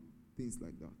about things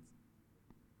like that?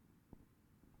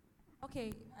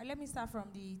 Okay, let me start from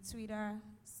the Twitter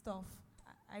stuff.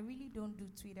 I really don't do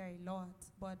Twitter a lot,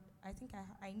 but I think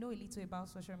I know a little about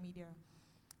social media.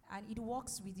 And it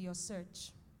works with your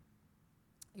search.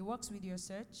 It works with your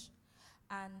search.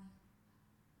 And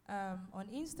on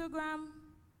Instagram,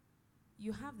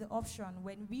 you have the option,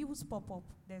 when views pop up,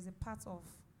 there's a part of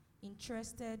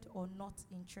interested or not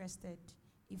interested.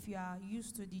 If you are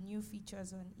used to the new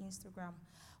features on Instagram,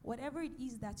 whatever it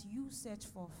is that you search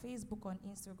for, Facebook on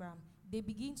Instagram, they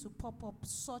begin to pop up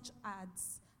such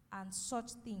ads and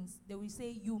such things. They will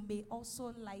say, you may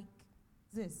also like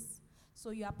this.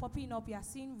 So you are popping up, you are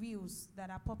seeing reels that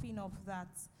are popping up that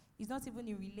is not even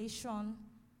in relation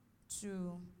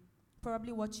to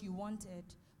probably what you wanted.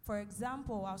 For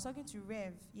example, I was talking to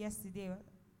Rev yesterday,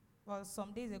 well,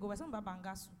 some days ago, we were talking about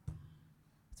banga soup.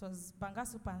 It was banga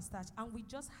soup and starch, and we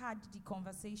just had the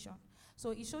conversation. So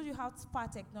it shows you how far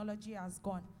technology has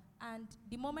gone. And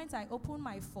the moment I open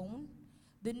my phone,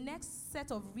 the next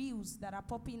set of reels that are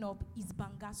popping up is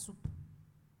banga soup.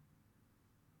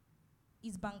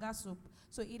 Is banga soup.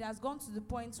 So it has gone to the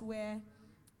point where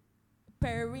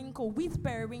periwinkle, with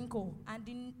periwinkle,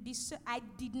 and I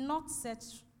did not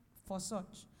search for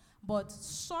such, but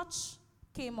such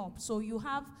came up. So you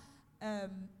have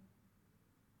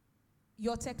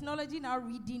your technology now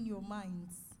reading your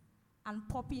minds and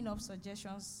popping up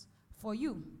suggestions for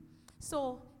you.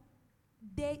 So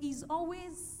there is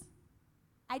always,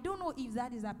 I don't know if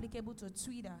that is applicable to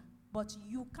Twitter, but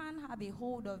you can have a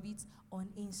hold of it on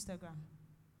Instagram.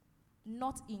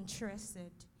 Not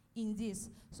interested in this.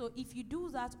 So if you do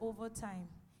that over time,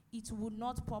 it would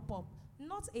not pop up.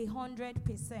 Not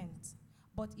 100%,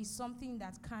 but it's something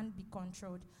that can be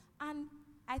controlled. And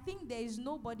I think there is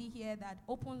nobody here that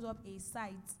opens up a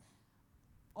site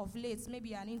of late,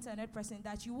 maybe an internet person,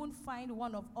 that you won't find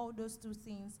one of all those two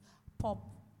things pop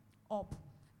up.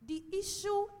 The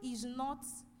issue is not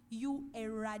you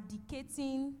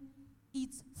eradicating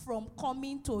it from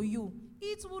coming to you.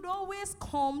 It would always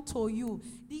come to you.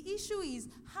 The issue is,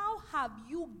 how have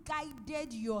you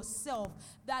guided yourself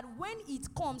that when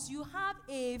it comes, you have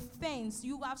a fence.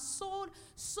 You have so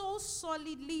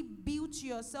solidly built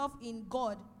yourself in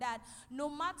God that no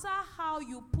matter how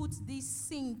you put this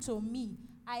sin to me,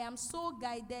 I am so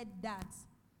guided that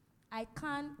I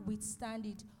can't withstand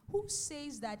it. Who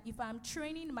says that if I'm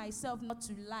training myself not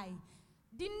to lie,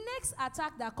 the next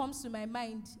attack that comes to my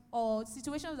mind or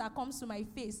situations that comes to my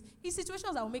face is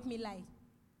situations that will make me lie.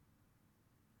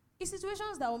 It's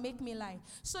situations that will make me lie.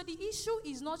 So the issue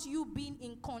is not you being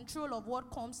in control of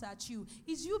what comes at you.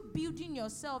 It's you building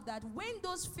yourself that when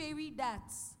those fairy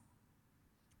darts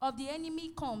of the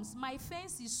enemy comes, my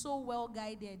fence is so well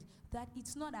guided that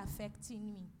it's not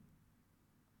affecting me.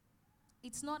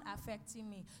 It's not affecting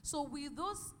me. So will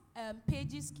those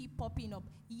pages keep popping up?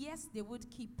 Yes, they would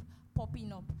keep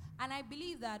popping up. And I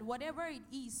believe that whatever it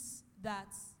is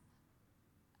that,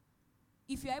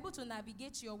 if you're able to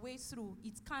navigate your way through,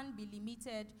 it can be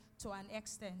limited to an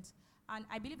extent. And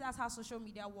I believe that's how social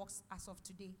media works as of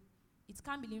today. It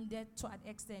can be limited to an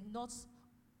extent, not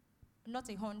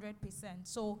 100%.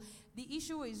 So the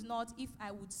issue is not if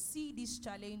I would see these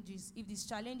challenges, if these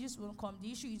challenges will come.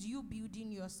 The issue is you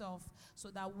building yourself so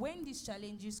that when these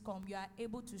challenges come, you are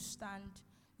able to stand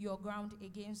your ground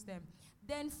against them.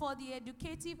 Then for the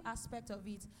educative aspect of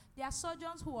it, there are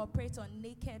surgeons who operate on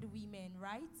naked women,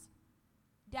 right?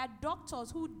 There are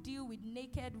doctors who deal with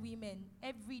naked women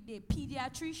every day,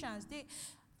 pediatricians.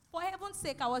 For heaven's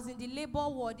sake, I was in the labor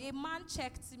ward. A man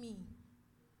checked me.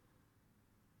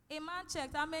 A man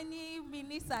checked, how many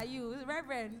minutes are you?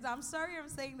 Reverend, I'm sorry I'm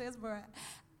saying this, but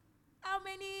how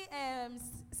many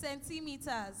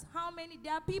centimeters? How many?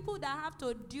 There are people that have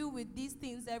to deal with these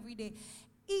things every day.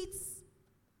 It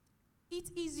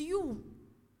is you.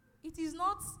 It is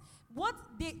not what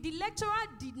the lecturer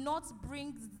did not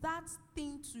bring that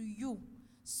thing to you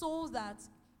so that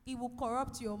it will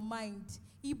corrupt your mind.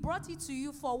 He brought it to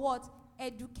you for what?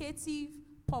 Educative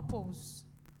purpose.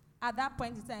 At that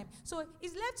point in time. So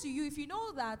it's left to you. If you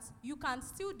know that you can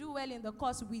still do well in the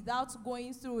course without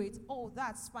going through it, oh,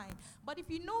 that's fine. But if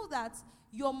you know that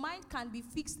your mind can be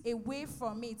fixed away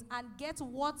from it and get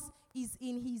what is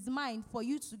in his mind for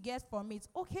you to get from it,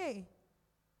 okay,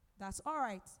 that's all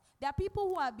right. There are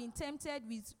people who have been tempted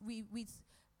with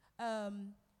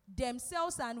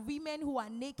themselves and women who are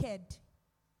naked,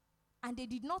 and they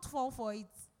did not fall for it.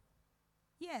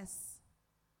 Yes.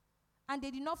 And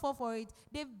they did not fall for it.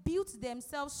 They've built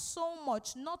themselves so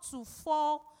much not to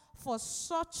fall for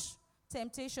such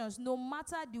temptations, no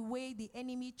matter the way the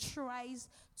enemy tries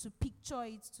to picture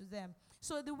it to them.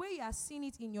 So the way you are seeing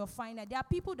it in your final, there are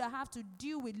people that have to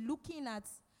deal with looking at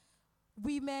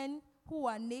women who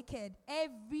are naked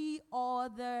every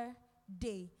other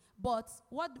day. But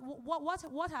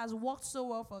what has worked so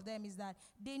well for them is that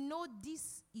they know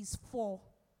this is for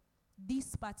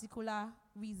this particular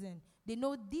reason. They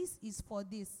know this is for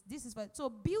this. This is for. So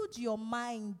build your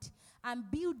mind and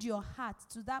build your heart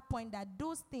to that point that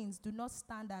those things do not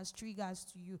stand as triggers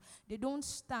to you. They don't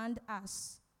stand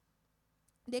as.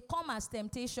 They come as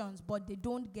temptations, but they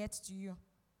don't get to you.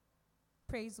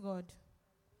 Praise God.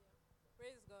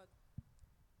 Praise God.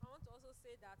 I want to also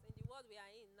say that in the world we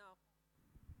are in now,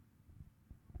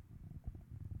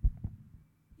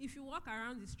 if you walk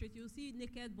around the street, you'll see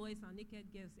naked boys and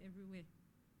naked girls everywhere.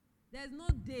 There's no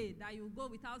day that you go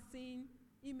without seeing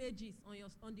images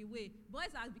on the way.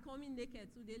 Boys are becoming naked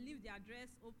too. They leave their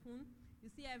dress open. You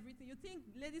see everything. You think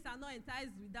ladies are not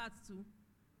enticed with that too?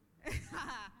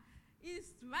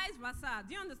 It's vice versa.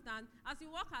 Do you understand? As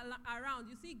you walk around,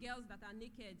 you see girls that are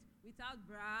naked without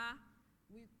bra,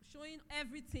 with showing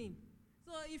everything.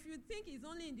 So if you think it's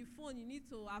only in the phone, you need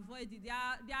to avoid it. They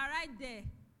are right there.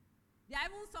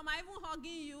 Some are even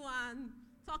hugging you and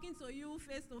talking to you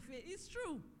face to face. It's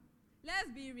true.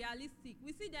 Let's be realistic.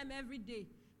 We see them every day.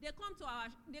 They come to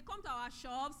our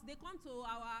shops. They come to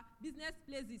our business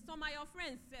places. Some are your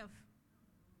friends, self.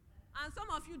 And some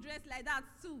of you dress like that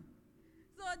too.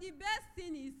 So the best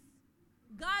thing is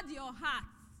guard your heart.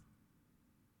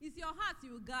 It's your heart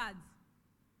you guard.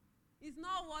 It's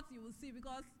not what you will see,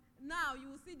 because now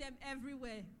you will see them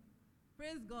everywhere.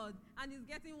 Praise God. And it's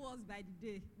getting worse by the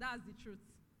day. That's the truth.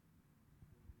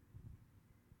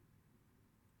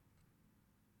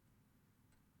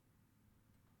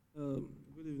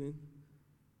 Good evening.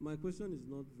 My question is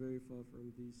not very far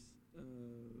from this.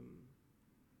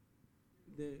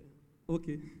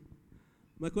 Okay.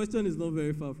 My question is not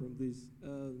very far from this.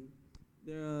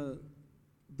 There are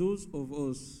those of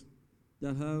us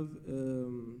that have,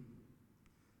 I'm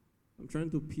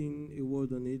trying to pin a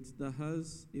word on it, that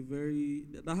has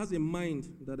a mind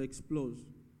that explores.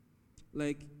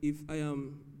 Like if I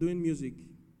am doing music,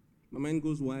 my mind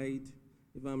goes wide.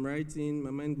 If I'm writing, my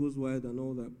mind goes wide and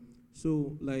all that.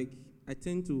 So like I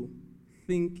tend to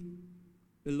think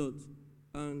a lot,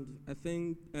 and I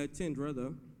tend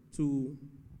rather to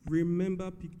remember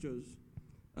pictures.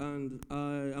 And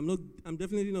I'm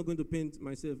definitely not going to paint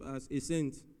myself as a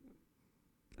saint.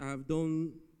 I have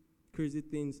done crazy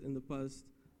things in the past,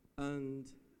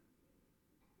 and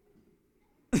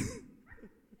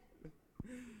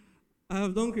I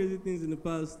have done crazy things in the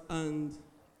past, and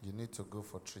you need to go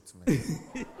for treatment.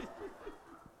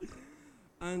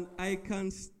 And I can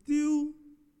still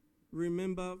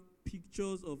remember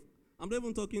pictures of, I'm not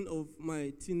even talking of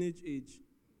my teenage age.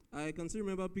 I can still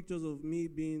remember pictures of me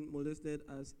being molested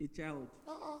as a child.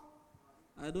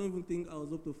 I don't even think I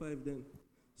was up to 5 then.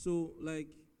 So, like,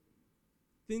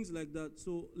 things like that.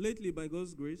 So, lately, by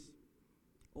God's grace,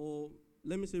 or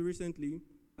let me say recently,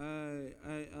 I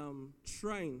am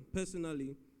trying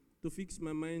personally to fix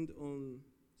my mind on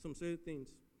some certain things.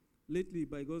 Lately,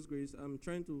 by God's grace, I'm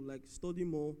trying to like study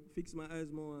more, fix my eyes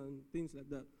more, and things like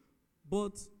that.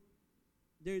 But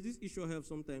there is this issue I have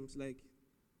sometimes, like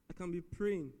I can be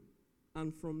praying,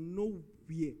 and from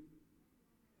nowhere,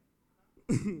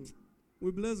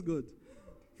 we bless God,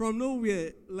 from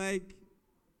nowhere, like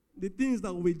the things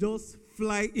that will just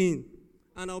fly in,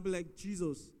 and I'll be like,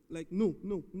 Jesus, like no.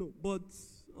 But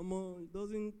it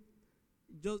doesn't,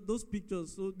 just those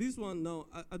pictures. So this one now,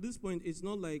 at this point, it's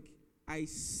not like I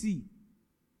see,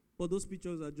 but those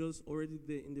pictures are just already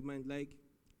there in the mind. Like,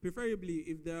 preferably,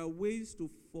 if there are ways to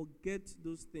forget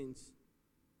those things,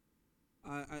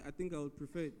 I think I would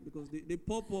prefer it, because they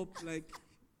pop up like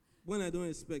when I don't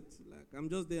expect. Like, I'm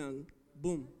just there and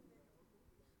boom.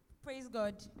 Praise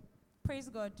God. Praise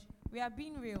God. We are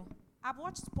being real. I've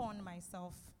watched porn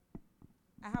myself.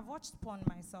 I have watched porn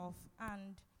myself.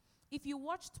 And if you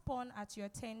watched porn at your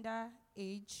tender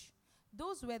age,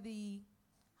 those were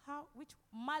which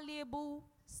malleable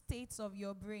states of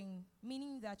your brain,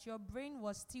 meaning that your brain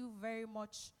was still very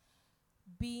much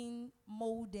being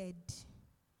molded.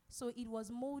 So it was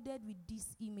molded with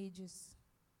these images.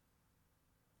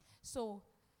 So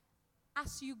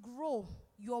as you grow,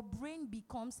 your brain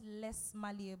becomes less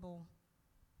malleable,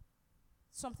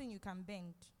 something you can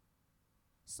bend.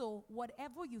 So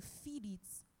whatever you feed it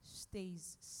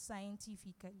stays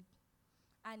scientifically,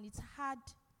 and it's hard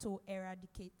to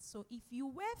eradicate. So if you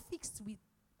were fixed with,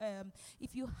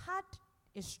 if you had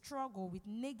a struggle with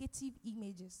negative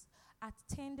images at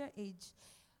tender age,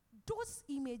 those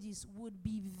images would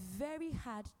be very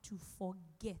hard to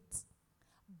forget,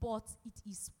 but it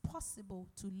is possible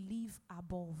to live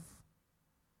above.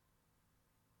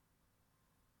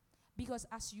 Because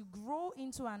as you grow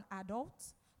into an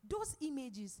adult, those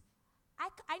images,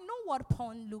 I know what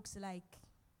porn looks like.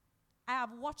 I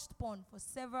have watched porn for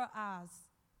several hours.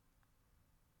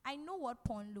 I know what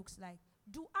porn looks like.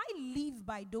 Do I live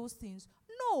by those things?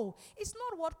 No, it's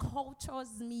not what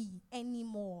cultures me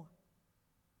anymore.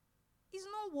 It's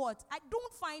not what. I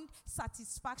don't find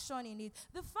satisfaction in it.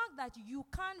 The fact that you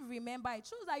can't remember it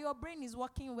shows that your brain is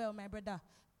working well, my brother.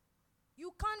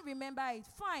 You can't remember it.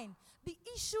 Fine. The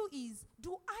issue is,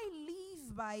 do I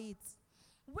live by it?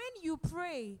 When you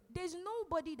pray, there's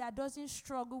nobody that doesn't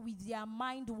struggle with their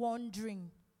mind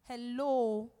wandering.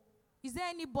 Hello? Is there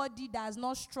anybody that has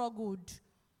not struggled?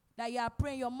 That you are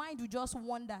praying, your mind will just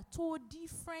wander to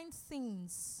different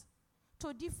things.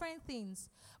 To different things.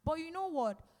 But you know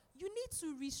what? You need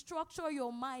to restructure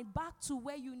your mind back to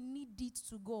where you need it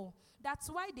to go. That's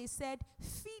why they said,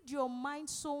 feed your mind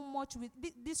so much with...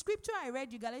 The scripture I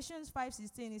read you, Galatians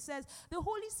 5:16, it says, the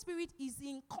Holy Spirit is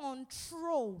in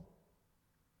control.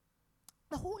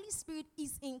 The Holy Spirit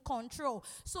is in control.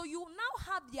 So you now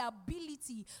have the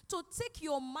ability to take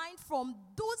your mind from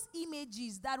those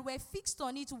images that were fixed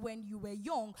on it when you were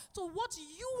young to what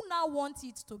you now want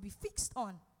it to be fixed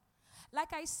on.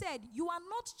 Like I said, you are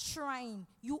not trying,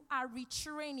 you are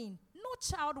retraining. No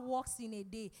child walks in a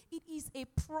day. It is a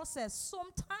process.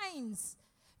 Sometimes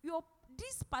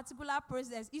this particular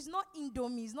process is not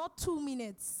Indomie, it's not 2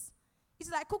 minutes.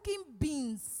 It's like cooking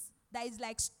beans that is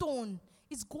like stone.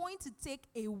 It's going to take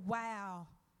a while.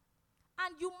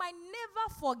 And you might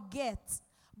never forget.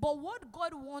 But what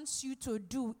God wants you to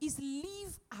do is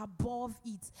live above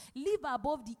it. Live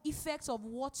above the effects of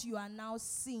what you are now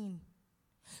seeing.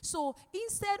 So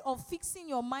instead of fixing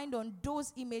your mind on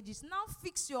those images, now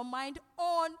fix your mind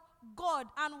on God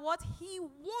and what He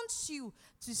wants you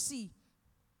to see.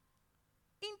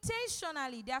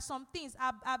 Intentionally, there are some things.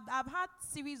 I've had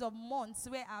series of months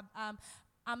where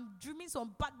I'm dreaming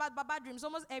some bad dreams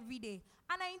almost every day.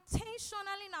 And I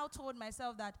intentionally now told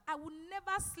myself that I would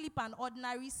never sleep an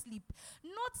ordinary sleep.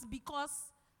 Not because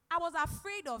I was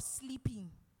afraid of sleeping.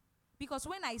 Because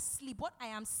when I sleep, what I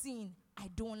am seeing, I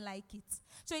don't like it.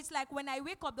 So it's like when I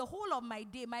wake up, the whole of my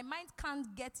day, my mind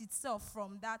can't get itself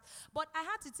from that. But I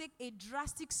had to take a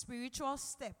drastic spiritual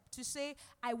step to say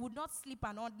I would not sleep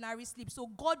an ordinary sleep. So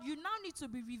God, you now need to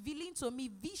be revealing to me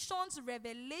visions,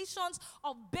 revelations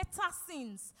of better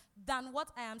things than what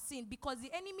I am seeing. Because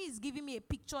the enemy is giving me a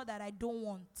picture that I don't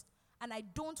want. And I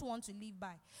don't want to live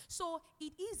by. So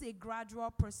it is a gradual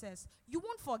process. You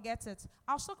won't forget it.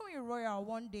 I was talking with Royal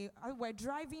one day. We're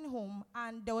driving home,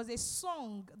 and there was a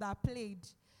song that played.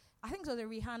 I think it was a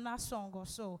Rihanna song or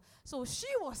so. So she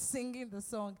was singing the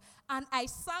song, and I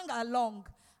sang along.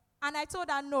 And I told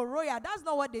her, no, Royal, that's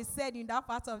not what they said in that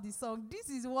part of the song.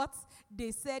 This is what they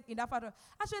said in that part of.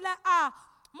 I was like,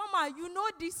 Mama, you know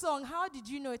this song. How did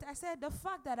you know it? I said, the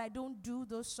fact that I don't do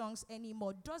those songs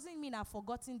anymore doesn't mean I've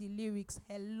forgotten the lyrics.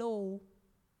 Hello.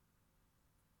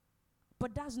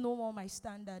 But that's no more my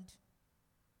standard.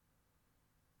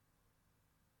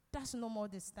 That's no more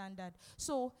the standard.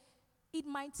 So it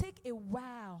might take a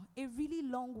while, a really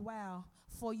long while,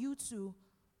 for you to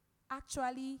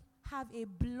actually have a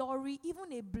blurry,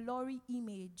 even a blurry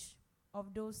image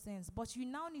of those things. But you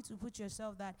now need to put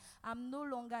yourself that I'm no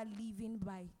longer living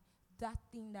by that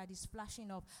thing that is flashing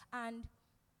off. And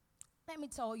let me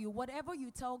tell you, whatever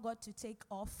you tell God to take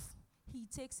off, He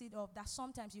takes it off. That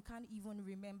sometimes you can't even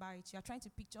remember it. You're trying to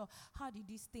picture, how did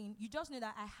this thing, you just know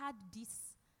that I had this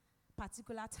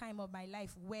particular time of my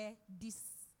life where this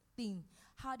thing,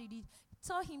 how did it,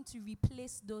 tell Him to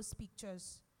replace those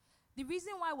pictures. The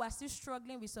reason why we're still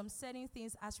struggling with some certain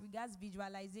things as regards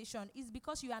visualization is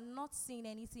because you are not seeing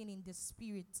anything in the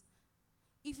spirit.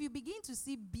 If you begin to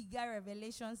see bigger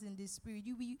revelations in the spirit,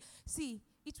 you will see,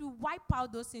 it will wipe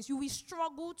out those things. You will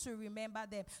struggle to remember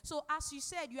them. So as you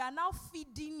said, you are now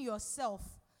feeding yourself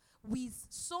with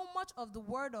so much of the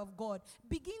Word of God.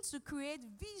 Begin to create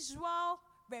visual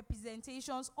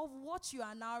representations of what you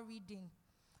are now reading.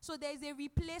 So there is a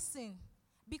replacing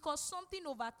because something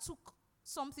overtook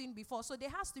something before. So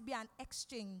there has to be an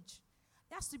exchange.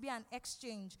 There has to be an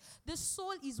exchange. The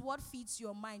soul is what feeds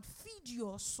your mind. Feed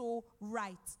your soul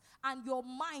right, and your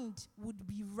mind would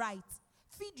be right.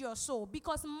 Feed your soul,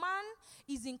 because man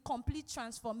is in complete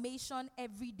transformation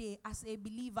every day as a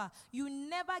believer. You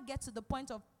never get to the point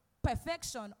of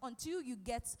perfection until you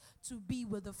get to be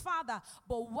with the Father.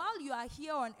 But while you are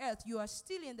here on earth, you are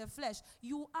still in the flesh.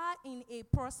 You are in a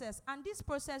process, and this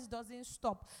process doesn't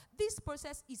stop. This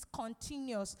process is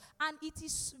continuous, and it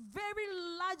is very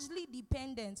largely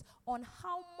dependent on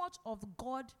how much of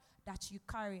God that you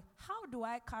carry. How do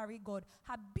I carry God?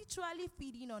 Habitually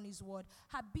feeding on His Word,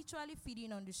 habitually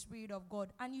feeding on the Spirit of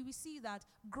God, and you will see that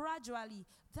gradually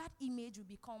that image will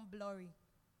become blurry.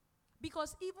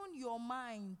 Because even your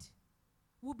mind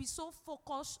will be so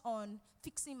focused on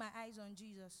fixing my eyes on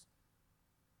Jesus.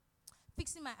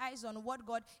 Fixing my eyes on what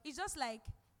God, it's just like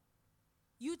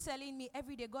you telling me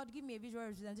every day, God, give me a visual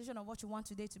representation of what you want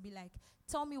today to be like.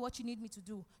 Tell me what you need me to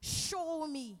do. Show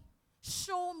me.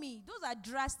 Show me. Those are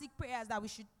drastic prayers that we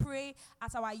should pray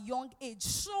at our young age.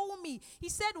 Show me. He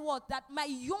said what? That my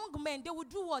young men, they would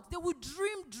do what? They would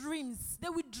dream dreams. They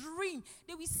would dream.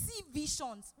 They will see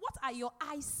visions. What are your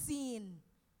eyes seeing?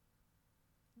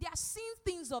 They are seeing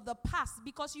things of the past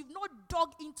because you've not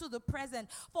dug into the present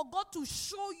for God to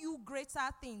show you greater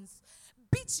things.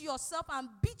 Beat yourself and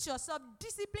beat yourself,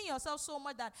 discipline yourself so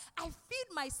much that I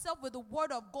feed myself with the Word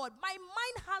of God. My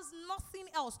mind has nothing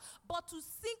else but to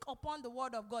think upon the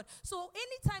Word of God. So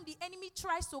anytime the enemy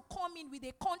tries to come in with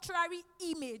a contrary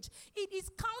image, it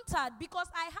is countered because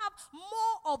I have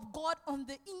more of God on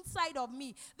the inside of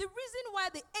me. The reason why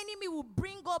the enemy will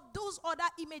bring up those other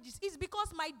images is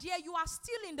because, my dear, you are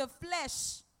still in the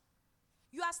flesh.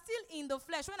 You are still in the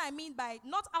flesh. When I mean by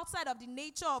not outside of the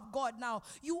nature of God now,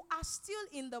 you are still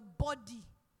in the body.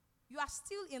 You are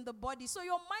still in the body. So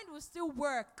your mind will still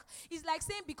work. It's like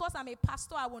saying, because I'm a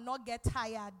pastor, I will not get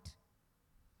tired.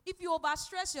 If you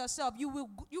overstress yourself, you will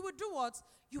do what?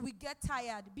 You will get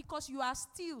tired because you are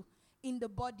still in the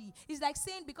body. It's like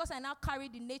saying, because I now carry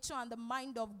the nature and the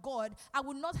mind of God, I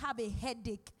will not have a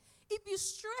headache. If you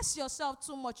stress yourself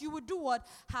too much, you will do what?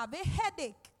 Have a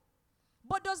headache.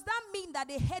 But does that mean that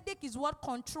the headache is what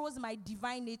controls my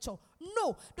divine nature?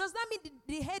 No. Does that mean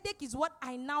the headache is what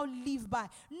I now live by?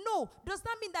 No. Does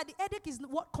that mean that the headache is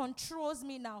what controls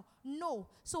me now? No.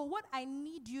 So what I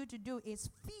need you to do is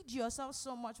feed yourself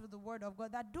so much with the word of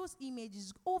God that those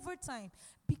images over time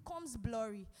becomes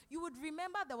blurry. You would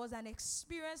remember there was an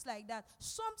experience like that.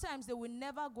 Sometimes they will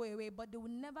never go away, but they will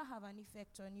never have an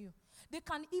effect on you. They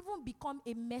can even become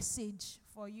a message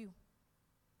for you.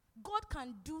 God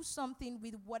can do something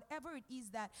with whatever it is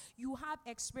that you have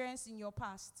experienced in your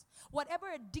past. Whatever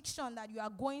addiction that you are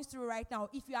going through right now,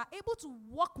 if you are able to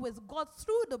walk with God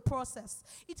through the process,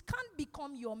 it can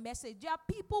become your message. There are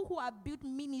people who have built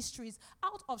ministries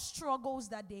out of struggles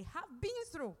that they have been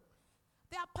through.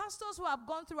 There are pastors who have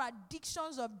gone through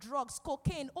addictions of drugs,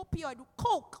 cocaine, opioid,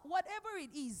 coke, whatever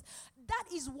it is. That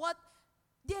is what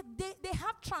they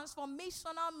have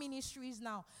transformational ministries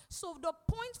now. So the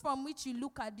point from which you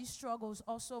look at these struggles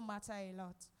also matter a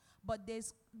lot. But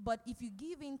if you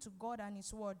give in to God and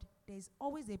His word, there's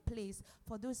always a place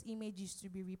for those images to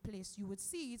be replaced. You would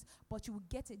see it, but you would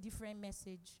get a different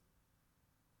message.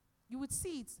 You would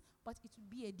see it, but it would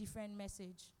be a different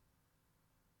message.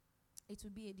 It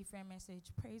would be a different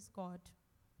message. Praise God.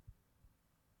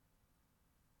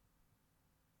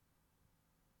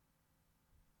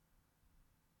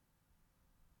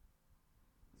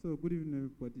 So, good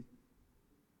evening, everybody.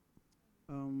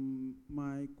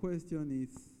 My question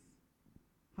is,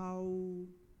 how,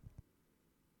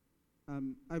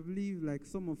 I believe like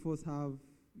some of us have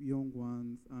young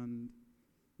ones, and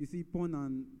you see porn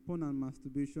and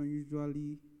masturbation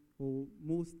usually, or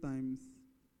most times,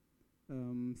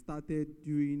 started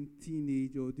during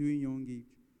teenage or during young age.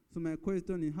 So my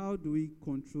question is, how do we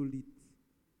control it?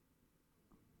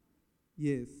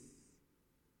 Yes.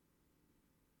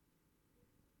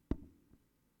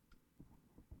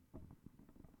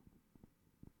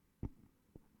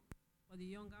 For the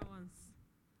younger ones,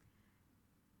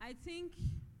 I think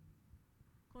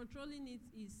controlling it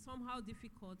is somehow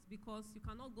difficult because you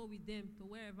cannot go with them to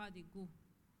wherever they go.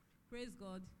 Praise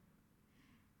God.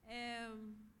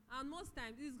 And most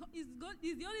times, it's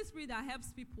the Holy Spirit that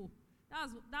helps people.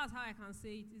 That's how I can say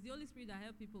it. It's the Holy Spirit that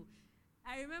helps people.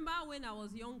 I remember when I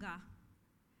was younger,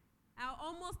 I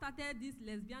almost started this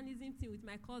lesbianism thing with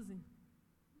my cousin's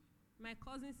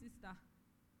sister.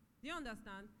 Do you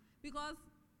understand? Because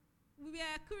we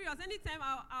were curious. Anytime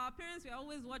our parents were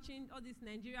always watching all this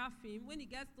Nigeria film, when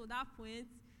it gets to that point,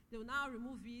 they will now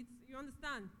remove it. You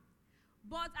understand?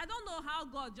 But I don't know how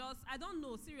God I don't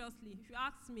know, seriously, if you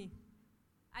ask me.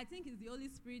 I think it's the Holy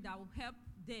Spirit that will help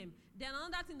them. Then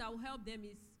another thing that will help them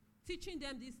is teaching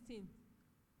them this thing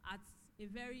at a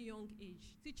very young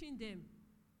age. Teaching them.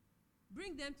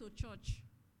 Bring them to church.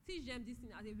 Teach them this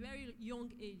thing at a very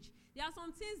young age. There are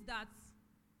some things that,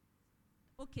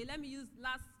 okay, let me use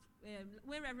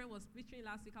when Reverend was preaching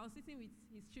last week, I was sitting with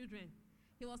his children.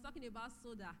 He was talking about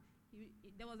soda.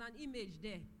 There was an image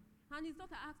there. And his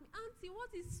daughter asked me, Auntie, what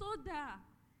is soda?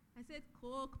 I said,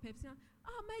 Coke, Pepsi.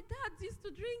 My dad used to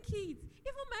drink it.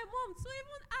 Even my mom, so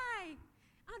even I.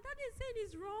 And daddy is saying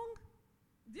it's wrong.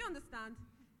 Do you understand?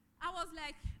 I was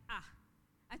like,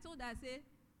 I told her, I said,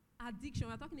 addiction,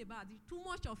 we're talking about addiction. Too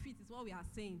much of it is what we are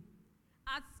saying.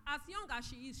 As young as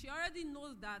she is, she already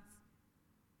knows that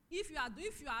if you are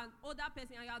an older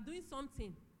person and you are doing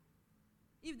something,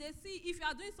 if you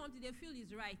are doing something they feel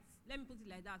is right, let me put it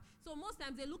like that. So most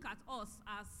times they look at us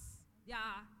as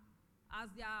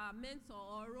their mentor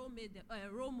or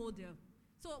role model.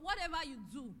 So whatever you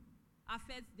do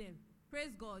affects them.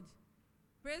 Praise God.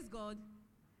 Praise God.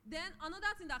 Then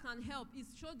another thing that can help is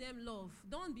show them love.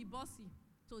 Don't be bossy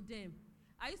to them.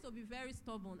 I used to be very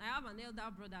stubborn. I have an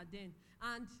elder brother then.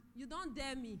 And you don't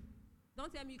dare me.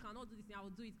 Don't tell me you cannot do this thing, I will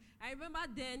do it. I remember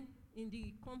then in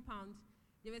the compound,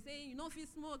 they were saying, you know, if you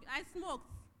smoke, I smoked.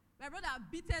 My brother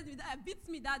beat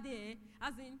me that day.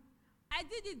 As in, I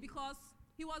did it because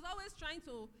he was always trying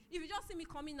to, if you just see me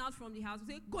coming out from the house,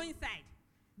 you say, go inside.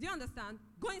 Do you understand?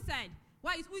 Go inside.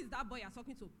 Who is that boy you're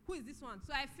talking to? Who is this one?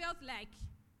 So I felt like,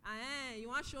 you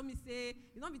want to show me, say,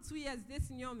 you don't be 2 years, they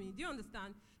senior me. Do you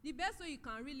understand? The best way you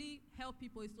can really help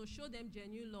people is to show them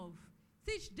genuine love.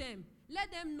 Teach them.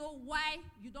 Let them know why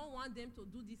you don't want them to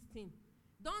do this thing.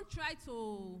 Don't try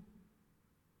to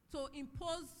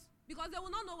impose, because they will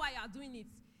not know why you are doing it.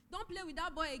 Don't play with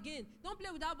that boy again. Don't play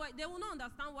with that boy. They will not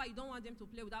understand why you don't want them to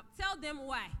play with that. Tell them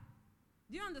why.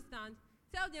 Do you understand?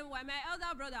 Tell them why. My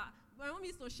elder brother, my mom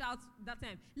used to shout that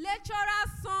time,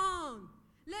 lecturer's son.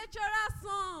 Lecturer's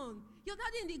son. Your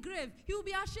daddy in the grave. He will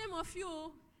be ashamed of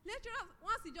you. Lecturer,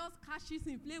 once he just catches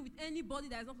him playing with anybody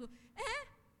that is not so,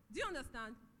 Do you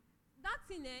understand? That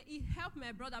thing, it helped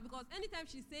my brother because anytime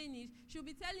she's saying it, she'll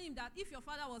be telling him that if your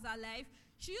father was alive,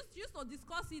 she used to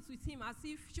discuss it with him as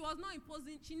if she was not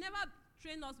imposing. She never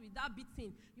trained us with that big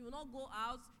thing. You will not go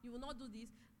out. You will not do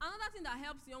this. Another thing that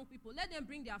helps young people, let them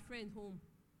bring their friend home.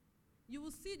 You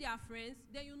will see their friends,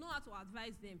 then you know how to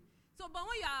advise them. So, but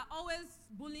when you are always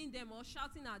bullying them or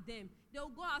shouting at them, they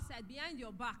will go outside behind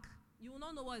your back. You will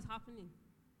not know what is happening.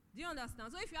 Do you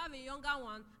understand? So if you have a younger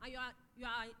one and you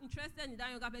are interested in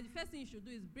that younger person, the first thing you should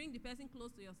do is bring the person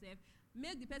close to yourself,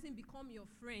 make the person become your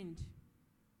friend,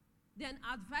 then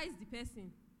advise the person.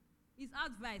 It's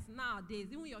advice nowadays,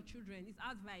 even your children, it's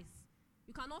advice.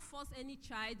 You cannot force any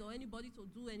child or anybody to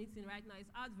do anything right now.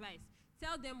 It's advice.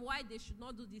 Tell them why they should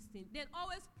not do this thing. Then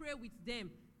always pray with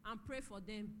them and pray for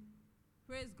them.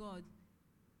 Praise God.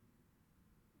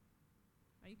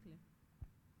 Are you clear?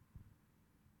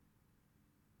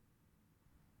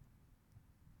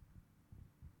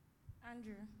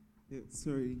 Andrew. Yeah,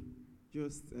 sorry,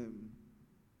 just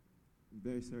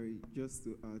very sorry, just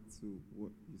to add to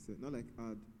what you said. Not like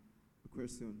add a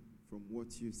question from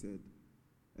what you said.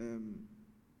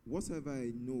 Whatever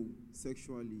I know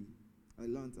sexually, I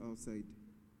learned outside,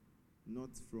 not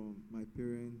from my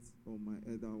parents or my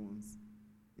elder ones.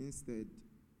 Instead,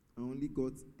 I only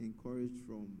got encouraged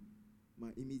from my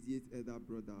immediate elder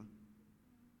brother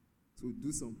to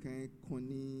do some kind of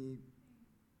corny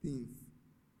things.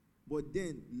 But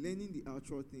then, learning the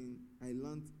actual thing, I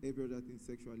learned every other thing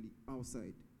sexually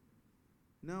outside.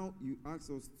 Now, you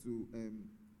ask us to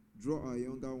draw our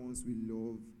younger ones with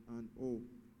love and all.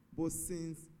 But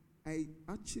since I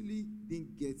actually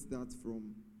didn't get that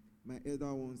from my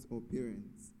elder ones or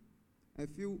parents, I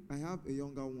feel I have a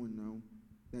younger one now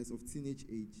that is of teenage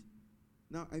age.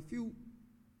 Now, I feel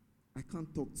I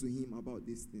can't talk to him about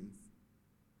these things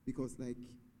because, like,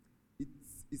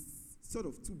 it's sort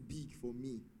of too big for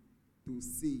me to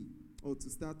say or to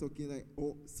start talking, like,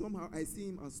 or somehow I see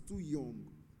him as too young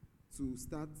to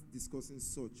start discussing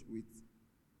such with.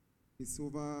 It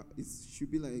should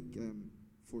be like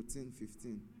 14,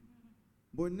 15.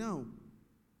 But now,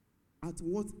 at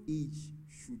what age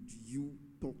should you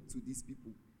talk to these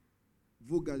people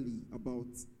vulgarly about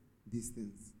these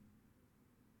things?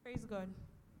 Praise God.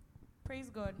 Praise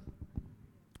God.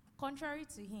 Contrary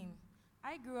to him,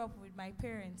 I grew up with my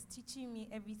parents teaching me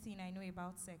everything I know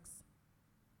about sex,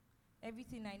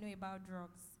 everything I know about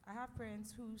drugs. I have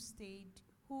parents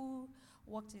who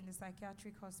worked in the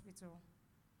psychiatric hospital,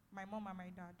 my mom and my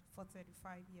dad, for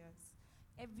 35 years.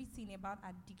 Everything about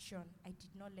addiction, I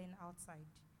did not learn outside.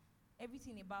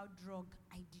 Everything about drug,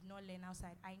 I did not learn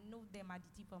outside. I know them at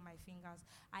the tip of my fingers.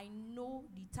 I know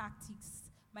the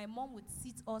tactics. My mom would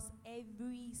sit us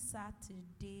every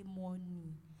Saturday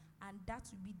morning, and that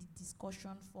would be the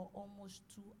discussion for almost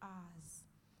 2 hours.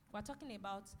 We're talking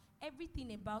about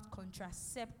everything about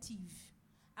contraceptive.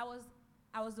 I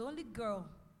was the only girl,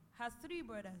 has 3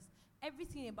 brothers.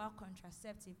 Everything about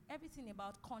contraceptive, everything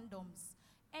about condoms,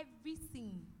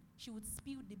 everything. She would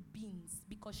spill the beans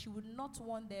because she would not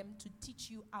want them to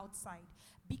teach you outside,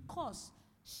 because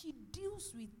she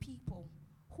deals with people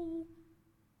who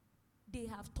they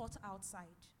have taught outside,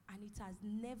 and it has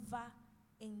never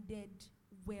ended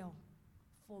well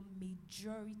for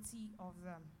majority of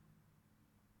them.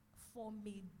 For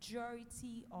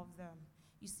majority of them.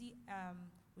 You see,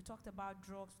 we talked about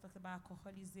drugs, we talked about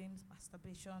alcoholism,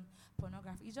 masturbation,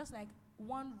 pornography. It's just like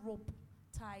one rope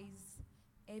ties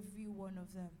every one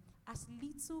of them. As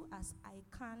little as I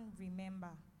can remember.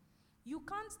 You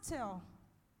can't tell.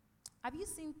 Have you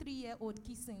seen 3-year-old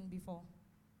kissing before?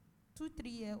 2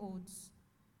 3-year-olds.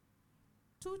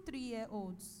 2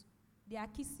 3-year-olds. They are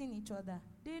kissing each other.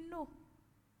 They know.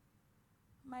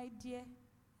 My dear,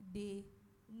 they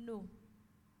know.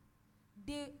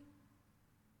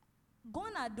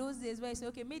 Gone are those days where you say,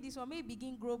 okay, maybe this one may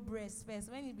begin grow breast first.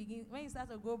 When it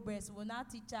starts to grow breast, we'll now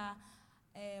teach her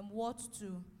what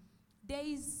to.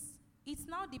 It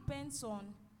now depends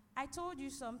on, I told you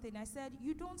something. I said,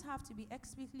 you don't have to be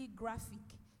explicitly graphic.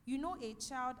 You know a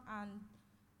child, and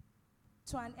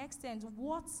to an extent,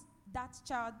 what that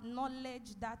child,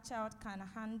 knowledge that child can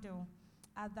handle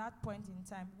at that point in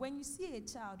time. When you see a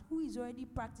child who is already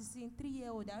practicing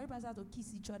 3-year-old, they already start to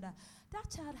kiss each other, that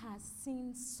child has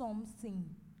seen something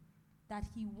that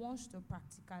he wants to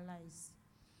practicalize.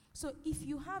 So if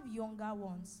you have younger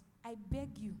ones, I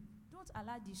beg you, don't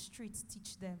allow the streets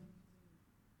teach them.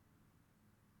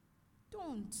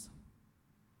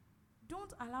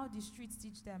 Don't allow the streets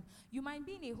teach them. You might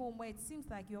be in a home where it seems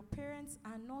like your parents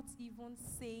are not even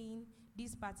saying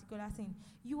this particular thing.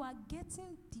 You are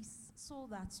getting this so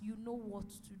that you know what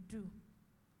to do.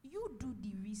 You do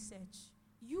the research.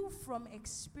 You, from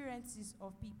experiences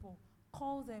of people,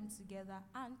 call them together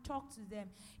and talk to them.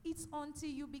 It's until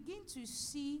you begin to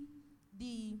see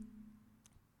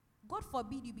God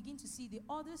forbid, you begin to see the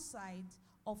other side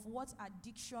of what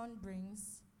addiction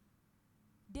brings,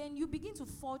 then you begin to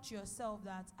fault yourself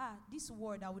that, this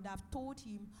word, I would have told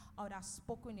him, I would have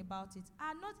spoken about it. I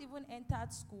had not even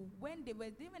entered school. When they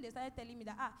started telling me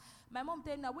that, my mom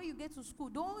told me that when you get to school,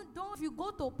 don't, if you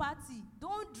go to party,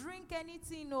 don't drink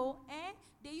anything,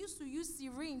 They used to use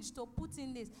syringe to put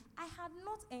in this. I had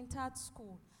not entered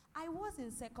school. I was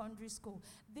in secondary school.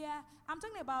 I'm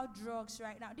talking about drugs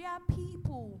right now. There are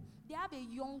people, they have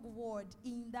a young ward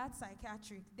in that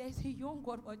psychiatric. There's a young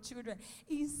ward for children.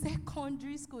 In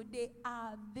secondary school, they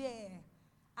are there,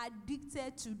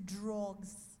 addicted to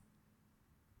drugs.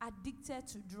 Addicted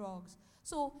to drugs.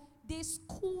 So they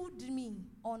schooled me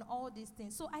on all these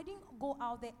things. So I didn't go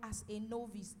out there as a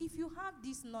novice. If you have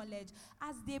this knowledge,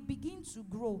 as they begin to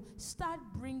grow, start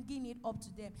bringing it up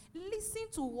to them. Listen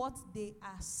to what they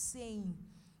are saying.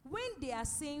 When they are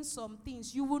saying some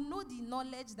things, you will know the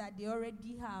knowledge that they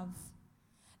already have.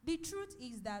 The truth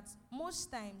is that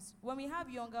most times, when we have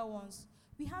younger ones,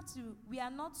 we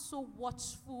are not so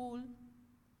watchful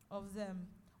of them.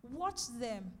 Watch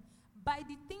them. By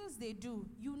the things they do,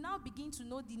 you now begin to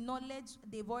know the knowledge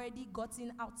they've already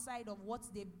gotten outside of what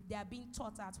they are being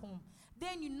taught at home.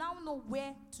 Then you now know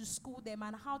where to school them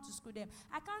and how to school them.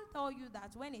 I can't tell you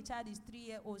that when a child is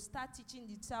 3-year-old, start teaching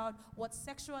the child what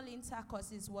sexual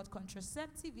intercourse is, what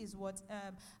contraceptive is, what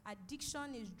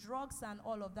addiction is, drugs and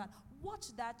all of that.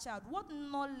 Watch that child. What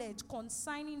knowledge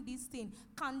concerning this thing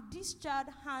can this child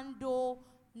handle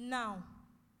now?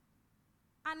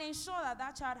 And ensure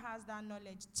that child has that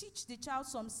knowledge. Teach the child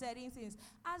some certain things.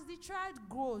 As the child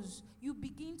grows, you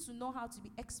begin to know how to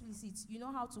be explicit. You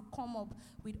know how to come up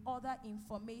with other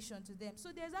information to them. So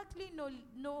there's actually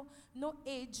no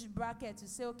age bracket to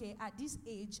say, okay, at this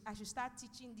age, I should start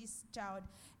teaching this child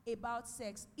about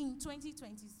sex. In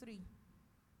 2023,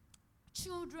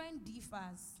 children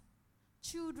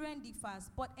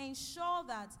differs, but ensure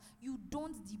that you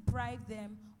don't deprive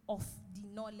them of the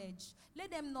knowledge. Let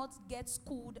them not get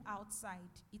schooled outside.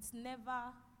 It's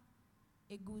never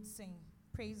a good thing.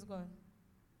 Praise God.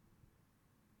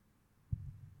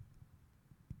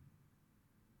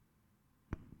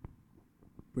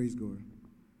 Praise God.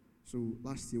 So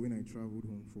last year when I traveled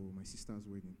home for my sister's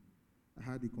wedding, I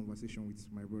had a conversation with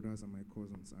my brothers and my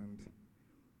cousins, and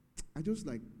I just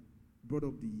brought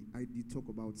up I did talk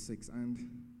about sex, and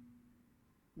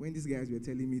when these guys were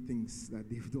telling me things that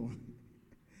they've done,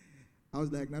 I was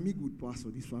like, "Nami good pass for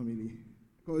this family,"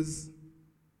 because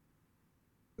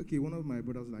one of my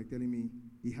brothers was telling me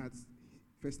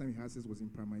first time he had sex was in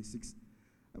primary 6.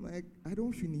 I'm like, I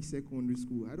don't finish secondary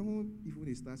school. I don't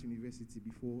even start university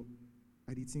before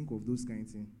I did think of those kind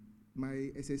of things.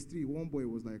 My SS3, one boy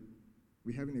was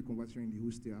we're having a conversation in the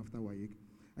hostel after WAEC.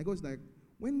 I was like,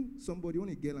 when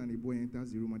a girl and a boy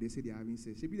enters the room and they say they're having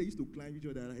sex, maybe they used to climb each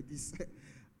other like this.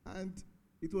 And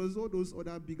it was all those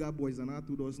other bigger boys and I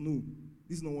told us, no,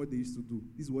 this is not what they used to do.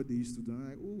 This is what they used to do. And I'm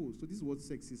like, oh, so this is what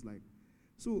sex is like.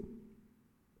 So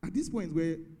at this point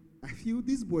where I feel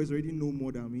these boys already know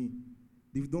more than me.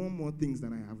 They've done more things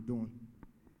than I have done.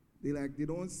 They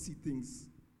don't see things.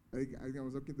 I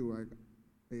was talking to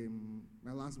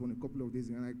my last one a couple of days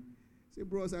ago, and say,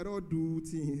 bros, I don't do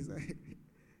things.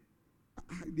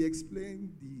 They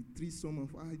explained the threesome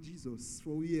of Jesus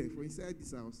for inside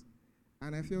this house.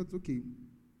 And I felt, okay,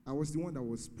 I was the one that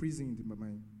was prisoned by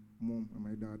my mom and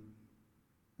my dad.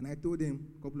 And I told them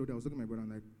a couple of days, I was talking to my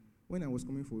brother, when I was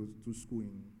coming to school,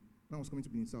 when I was coming to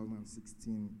be in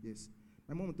 2016, yes,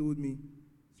 my mom told me,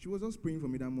 she was just praying for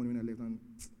me that morning when I left, and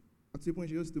at the point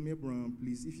she just told me, Abraham,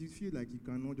 please, if you feel like you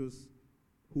cannot just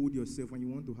hold yourself and you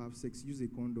want to have sex, use a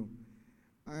condom.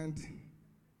 And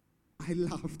I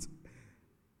laughed.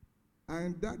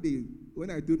 And that day, when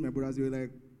I told my brothers, they were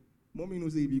like, Mommy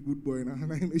knows he'll be a good boy now,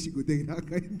 and I know she could take that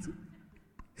kind.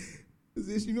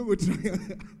 So she know go try.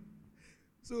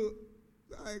 So,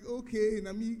 okay, and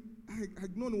I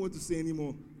don't know what to say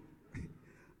anymore.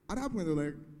 At that point, I was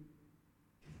like,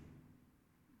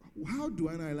 how do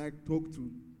I talk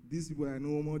to these people I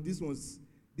know more? These ones,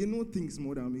 they know things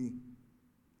more than me.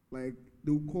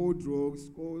 They'll call drugs,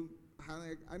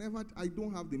 I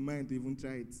don't have the mind to even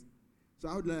try it. So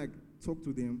I would talk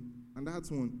to them, and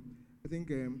that's one. I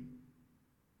think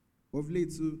of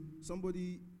late, so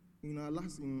somebody in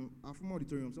our former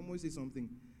auditorium, somebody said something.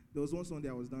 There was one Sunday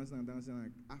I was dancing,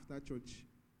 after church.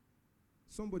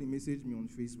 Somebody messaged me on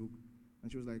Facebook,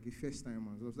 and she was like, a first time,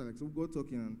 and so I was so we got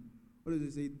talking, and what did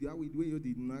they say? The way you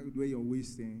did not, the way you're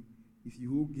wasting, if you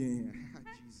hold gain,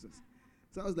 Jesus.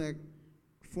 So I was like,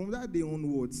 from that day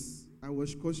onwards, I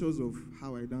was cautious of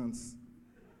how I dance.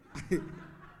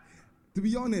 To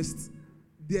be honest,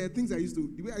 there are things the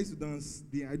way I used to dance,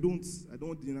 I don't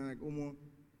deny, like,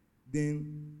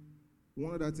 then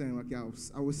one other time, okay,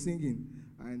 I was singing,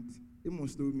 and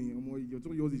Amos told me,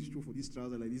 yours is true for this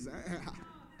trouser like this.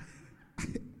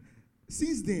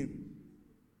 Since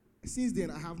then,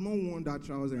 I have not worn that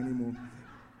trouser anymore.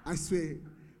 I swear.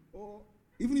 Or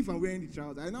even if I'm wearing the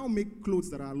trousers, I now make clothes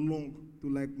that are long to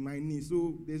like my knee.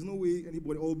 So there's no way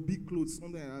anybody, or big clothes,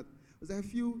 something like that. Because I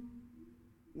feel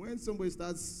when somebody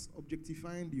starts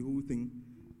objectifying the whole thing,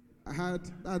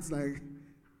 that's 2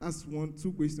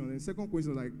 questions. And the second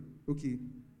question was like, okay,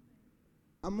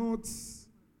 I'm not.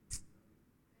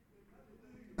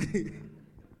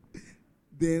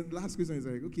 The last question is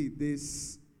like, okay,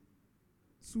 there's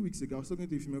 2 weeks ago, I was talking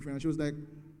to a female friend, and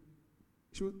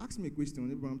she was asking me a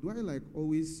question, Abraham, do I like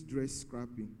always dress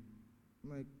scrappy? I'm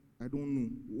like, I don't know.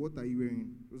 What are you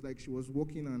wearing? It was like she was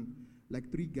walking and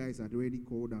like 3 guys had already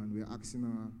called and were asking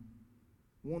her.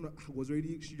 One was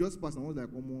already, she just passed and was like,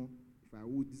 if I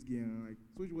would this girl, like,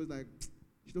 so she was like,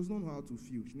 she doesn't know how to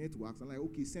feel. She needed to ask. I'm like,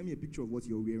 okay, send me a picture of what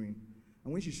you're wearing.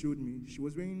 And when she showed me, she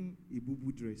was wearing a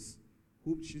boo-boo dress.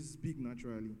 Hope she's big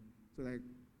naturally. So like,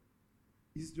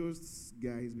 it's just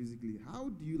guys basically. How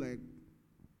do you like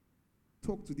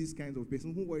talk to these kinds of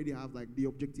person who already have like they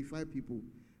objectify people,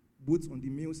 both on the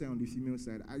male side and the female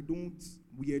side? I don't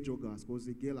wear joggers because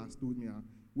the girl has told me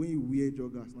when you wear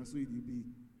joggers, now so it will be.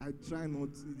 I try not.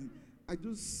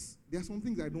 There are some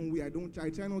things I don't wear. I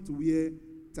try not to wear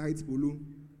tight polo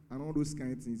and all those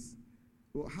kind of things.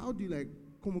 So how do you like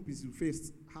come up with your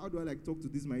first? How do I like talk to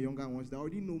these my younger ones that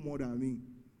already know more than me?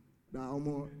 That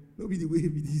nobody the way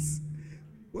with this.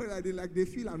 Well, they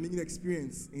feel I'm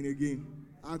inexperienced in a game.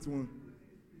 At 1.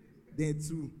 Then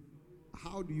 2,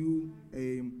 how do you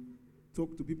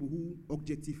talk to people who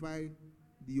objectify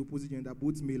the opposite gender,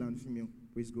 both male and female?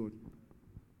 Praise God.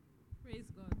 Praise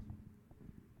God.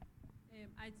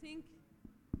 I think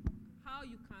how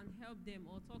you can help them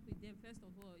or talk with them, first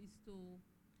of all, is to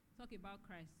talk about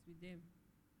Christ with them.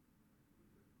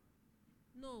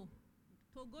 No,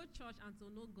 to go church and to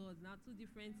know God, now 2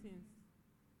 different things.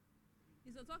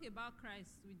 Is to talk about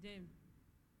Christ with them.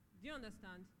 Do you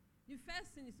understand? The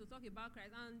first thing is to talk about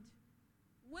Christ. And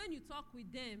when you talk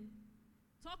with them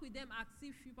as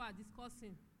if people are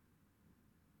discussing.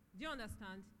 Do you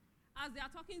understand? As they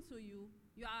are talking to you,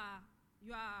 you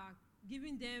are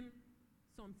giving them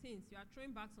some things. You are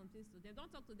throwing back some things to them.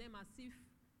 Don't talk to them as if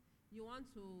you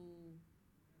want to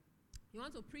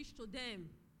preach to them.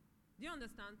 Do you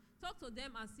understand? Talk to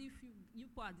them as if you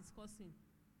people are discussing.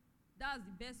 That's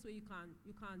the best way you can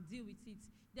deal with it.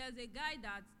 There's a guy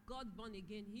that got born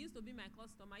again. He used to be my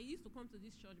customer. He used to come to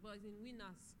this church, but he's in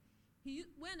Winners.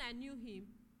 When I knew him,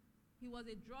 he was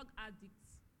a drug addict.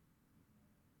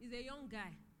 He's a young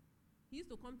guy. He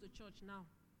used to come to church now.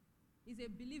 He's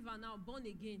a believer now, born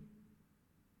again.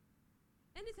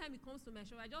 Anytime he comes to my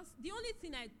shop, the only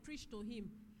thing I preach to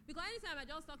him, because anytime I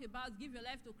just talk about give your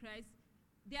life to Christ,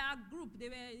 their group, they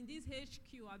were in this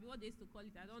HQ, what they used to call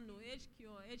it, I don't know, HQ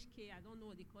or HK, I don't know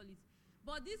what they call it.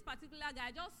 But this particular guy,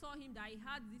 I just saw him that he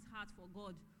had this heart for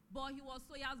God. But he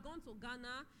has gone to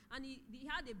Ghana, and he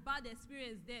had a bad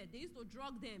experience there. They used to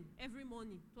drug them every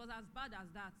morning. It was as bad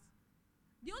as that.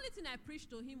 The only thing I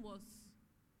preached to him was,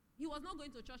 he was not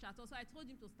going to church at all, so I told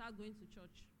him to start going to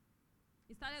church.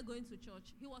 He started going to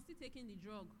church. He was still taking the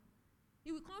drug. He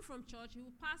will come from church, he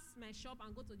will pass my shop and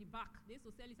go to the back. They used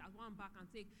to sell it at one back and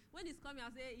take. When he's coming,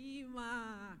 I'll say,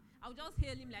 Ima. I'll just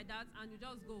hail him like that and you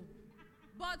just go.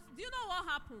 But do you know what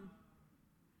happened?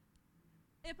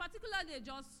 A particular day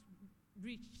just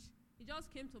reached. He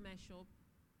just came to my shop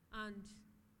and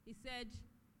he said,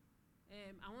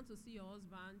 I want to see your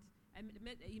husband.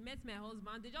 He met my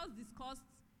husband. They just discussed.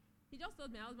 He just told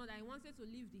my husband that he wanted to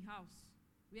leave the house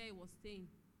where he was staying.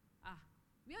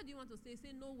 Where do you want to stay? He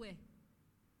said, nowhere.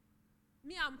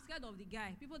 Me, I'm scared of the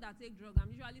guy. People that take drugs, I'm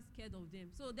usually scared of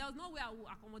them. So there was no way I would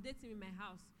accommodate him in my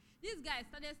house. This guy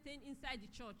started staying inside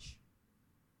the church.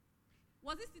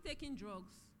 Was he still taking drugs?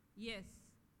 Yes.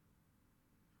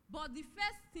 But the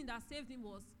first thing that saved him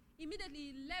was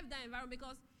immediately he left that environment,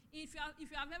 because if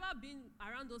you have ever been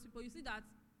around those people, you see that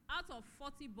out of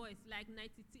 40 boys, like 49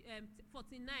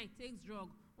 takes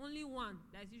drug, only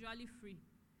 1 that is usually free.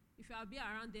 If you be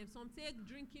around them, some take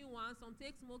drinking one, some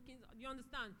take smoking. You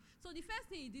understand? So the first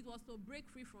thing he did was to break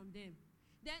free from them.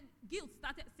 Then guilt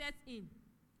set in.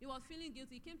 He was feeling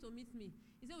guilty. He came to meet me.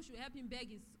 He said we should help him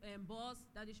beg his boss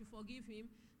that they should forgive him.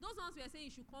 Those ones were saying he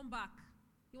should come back.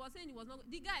 He was saying he was not.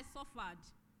 The guy suffered.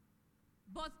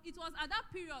 But it was at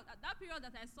that period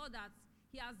that I saw that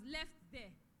he has left there.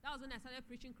 That was when I started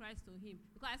preaching Christ to him.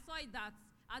 Because I saw it that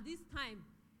at this time,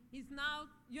 he's now,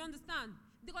 you understand?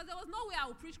 Because there was no way I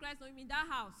would preach Christ to him in that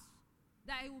house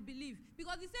that he would believe.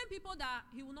 Because the same people that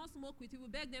he will not smoke with, he will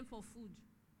beg them for food.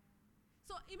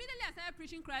 So immediately I started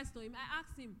preaching Christ to him. I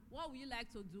asked him, what would you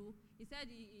like to do? He said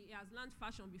he has learned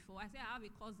fashion before. I said, I have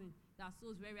a cousin that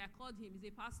sews very. I called him. He's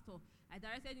a pastor. I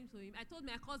directed him to him. I told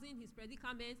my cousin his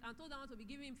predicaments and told him to be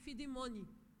giving him feeding money.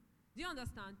 Do you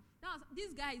understand?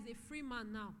 This guy is a free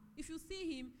man now. If you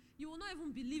see him, you will not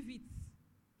even believe it.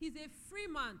 He's a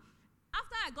free man.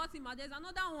 After I got him out, there's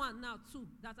another one now too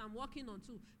that I'm working on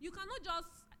too. You cannot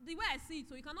just, the way I see it,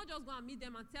 so you cannot just go and meet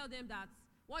them and tell them that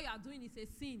what you are doing is a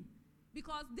sin.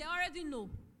 Because they already know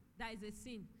that is a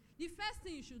sin. The first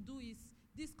thing you should do is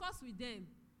discuss with them.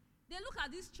 They look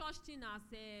at this church thing as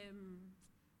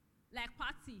like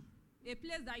party, a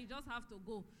place that you just have to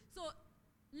go. So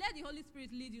let the Holy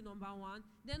Spirit lead you, number one.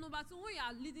 Then number two, when you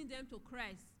are leading them to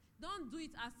Christ, don't do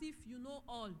it as if you know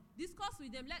all. Discuss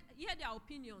with them, hear their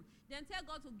opinion. Then tell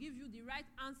God to give you the right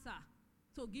answer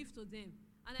to give to them.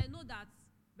 And I know that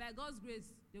by God's grace,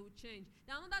 they will change.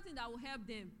 Then another thing that will help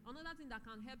them, another thing that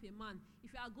can help a man,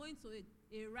 if you are going to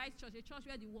a right church, a church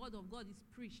where the word of God is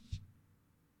preached.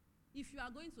 If you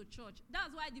are going to church,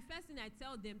 that's why the first thing I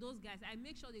tell them, those guys, I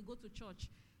make sure they go to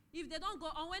church. If they don't go,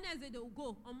 on Wednesday they will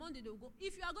go, on Monday they will go.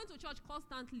 If you are going to church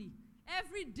constantly,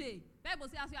 every day,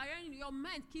 Bible says as you are hearing, your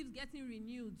mind keeps getting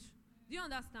renewed. Do you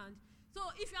understand? So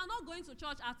if you are not going to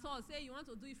church at all, say you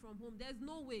want to do it from home, there's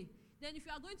no way. Then if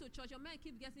you are going to church, your mind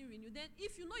keeps getting renewed. Then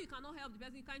if you know you cannot help the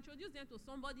person, you can introduce them to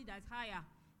somebody that's higher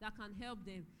that can help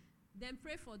them. Then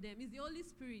pray for them. It's the Holy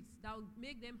Spirit that will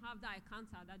make them have that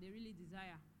encounter that they really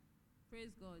desire.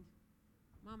 Praise God.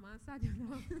 Mama, answer you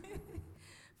now.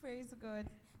 Praise God.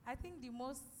 I think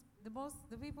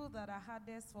the people that are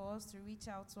hardest for us to reach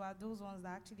out to are those ones that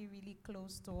are actually really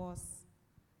close to us.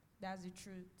 That's the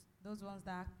truth. Those ones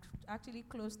that are actually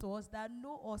close to us, that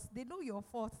know us, they know your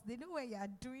faults, they know when you are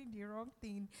doing the wrong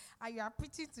thing, and you are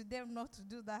preaching to them not to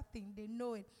do that thing, they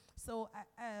know it. So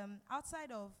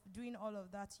outside of doing all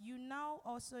of that, you now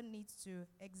also need to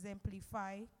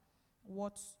exemplify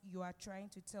what you are trying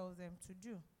to tell them to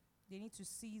do. They need to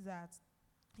see that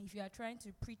if you are trying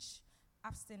to preach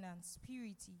abstinence,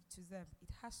 purity to them, it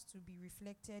has to be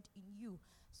reflected in you.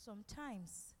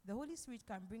 Sometimes the Holy Spirit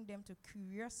can bring them to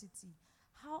curiosity.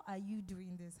 How are you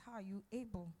doing this? How are you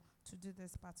able to do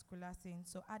this particular thing?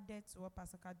 So added to what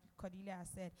Pastor Cordelia has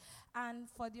said. And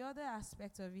for the other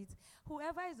aspect of it,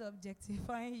 whoever is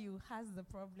objectifying you has the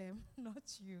problem, not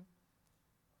you.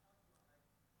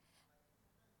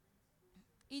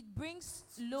 It brings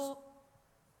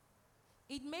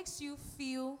it makes you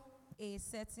feel a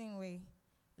certain way.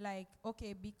 Like,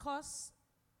 okay, because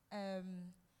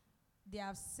they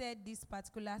have said this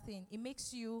particular thing, it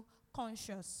makes you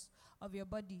conscious of your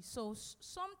body. So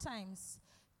sometimes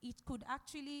it could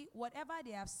actually, whatever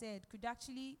they have said could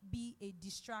actually be a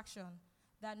distraction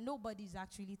that nobody is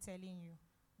actually telling you,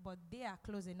 but they are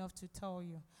close enough to tell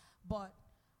you. But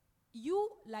you,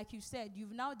 like you said,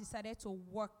 you've now decided to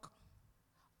work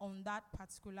on that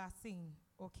particular thing.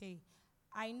 Okay,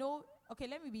 I know. Okay,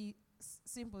 let me be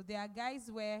simple. There are guys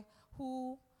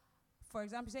who, for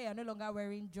example, say you're no longer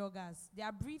wearing joggers. There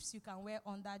are briefs you can wear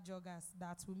under joggers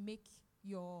that will make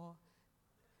your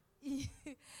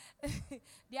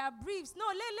there are briefs. No,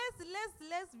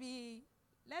 let's be.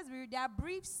 There are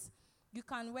briefs you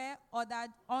can wear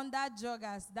under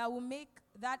joggers that will make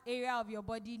that area of your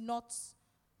body not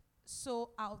so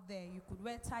out there. You could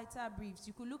wear tighter briefs.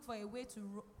 You could look for a way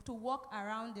to walk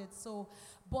around it. So,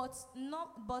 but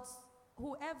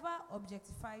whoever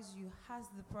objectifies you has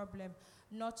the problem,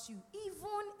 not you.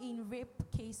 Even in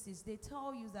rape cases, they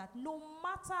tell you that no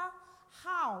matter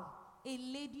how a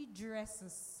lady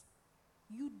dresses,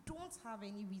 you don't have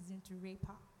any reason to rape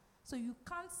her. So you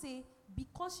can't say,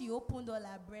 because she opened all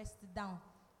her breast down,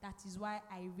 that is why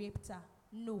I raped her.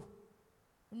 No.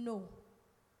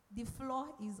 The flaw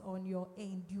is on your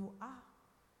end. You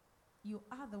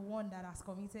are the one that has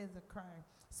committed the crime.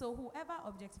 So whoever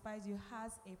objectifies you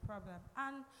has a problem.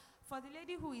 And for the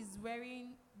lady who is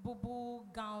wearing boo-boo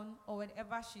gown or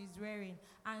whatever she's wearing,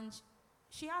 and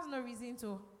she has no reason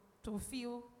to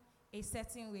feel a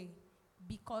certain way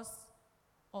because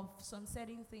of some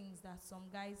certain things that some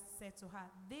guys said to her,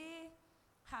 they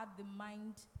have the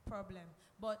mind problem.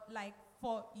 But like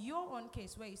for your own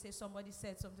case where you say somebody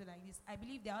said something like this, I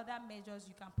believe there are other measures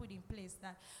you can put in place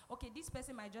that, okay, this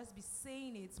person might just be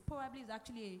saying it, probably is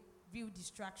actually a real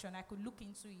distraction. I could look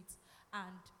into it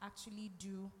and actually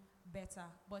do better.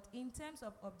 But in terms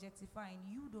of objectifying,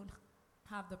 you don't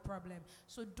have the problem.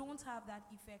 So don't have that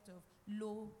effect of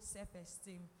low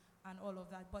self-esteem and all of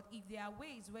that. But if there are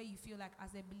ways where you feel like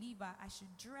as a believer, I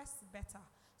should dress better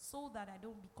so that I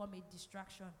don't become a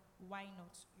distraction, why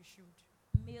not? You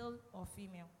should. Male or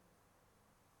female.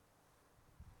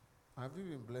 Have you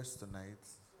been blessed tonight?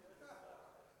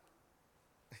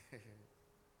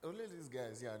 Only these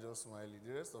guys here are just smiling.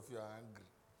 The rest of you are angry.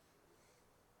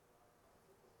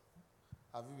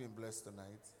 Have you been blessed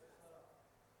tonight?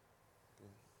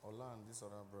 Okay. Ola and this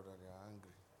other brother, they are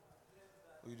angry.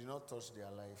 You did not touch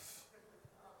their life.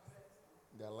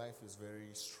 Their life is very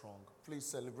strong. Please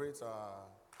celebrate our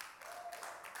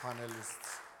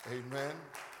panelists. Amen.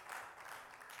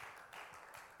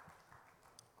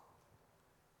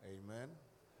 Amen.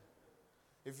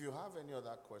 If you have any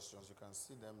other questions, you can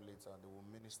see them later. They will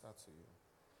minister to you.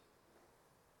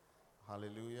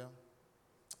 Hallelujah.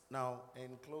 Now,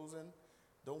 in closing,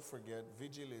 don't forget,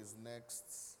 Vigil is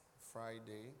next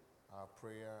Friday, our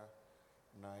prayer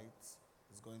night.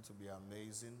 It's going to be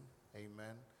amazing.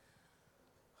 Amen.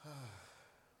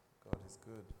 God is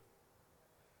good.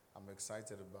 I'm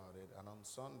excited about it. And on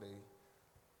Sunday,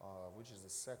 which is the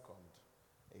second,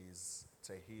 is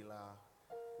Tehillah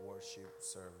worship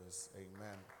service.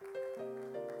 Amen.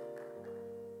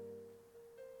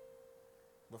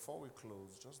 Before we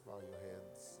close, just bow your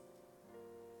heads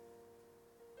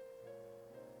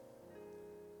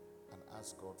and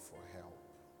ask God for help.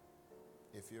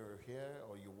 If you're here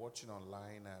or you're watching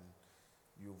online and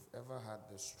you've ever had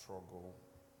this struggle,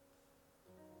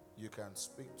 you can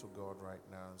speak to God right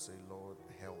now and say, Lord,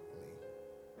 help me.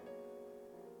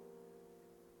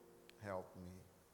 Help me.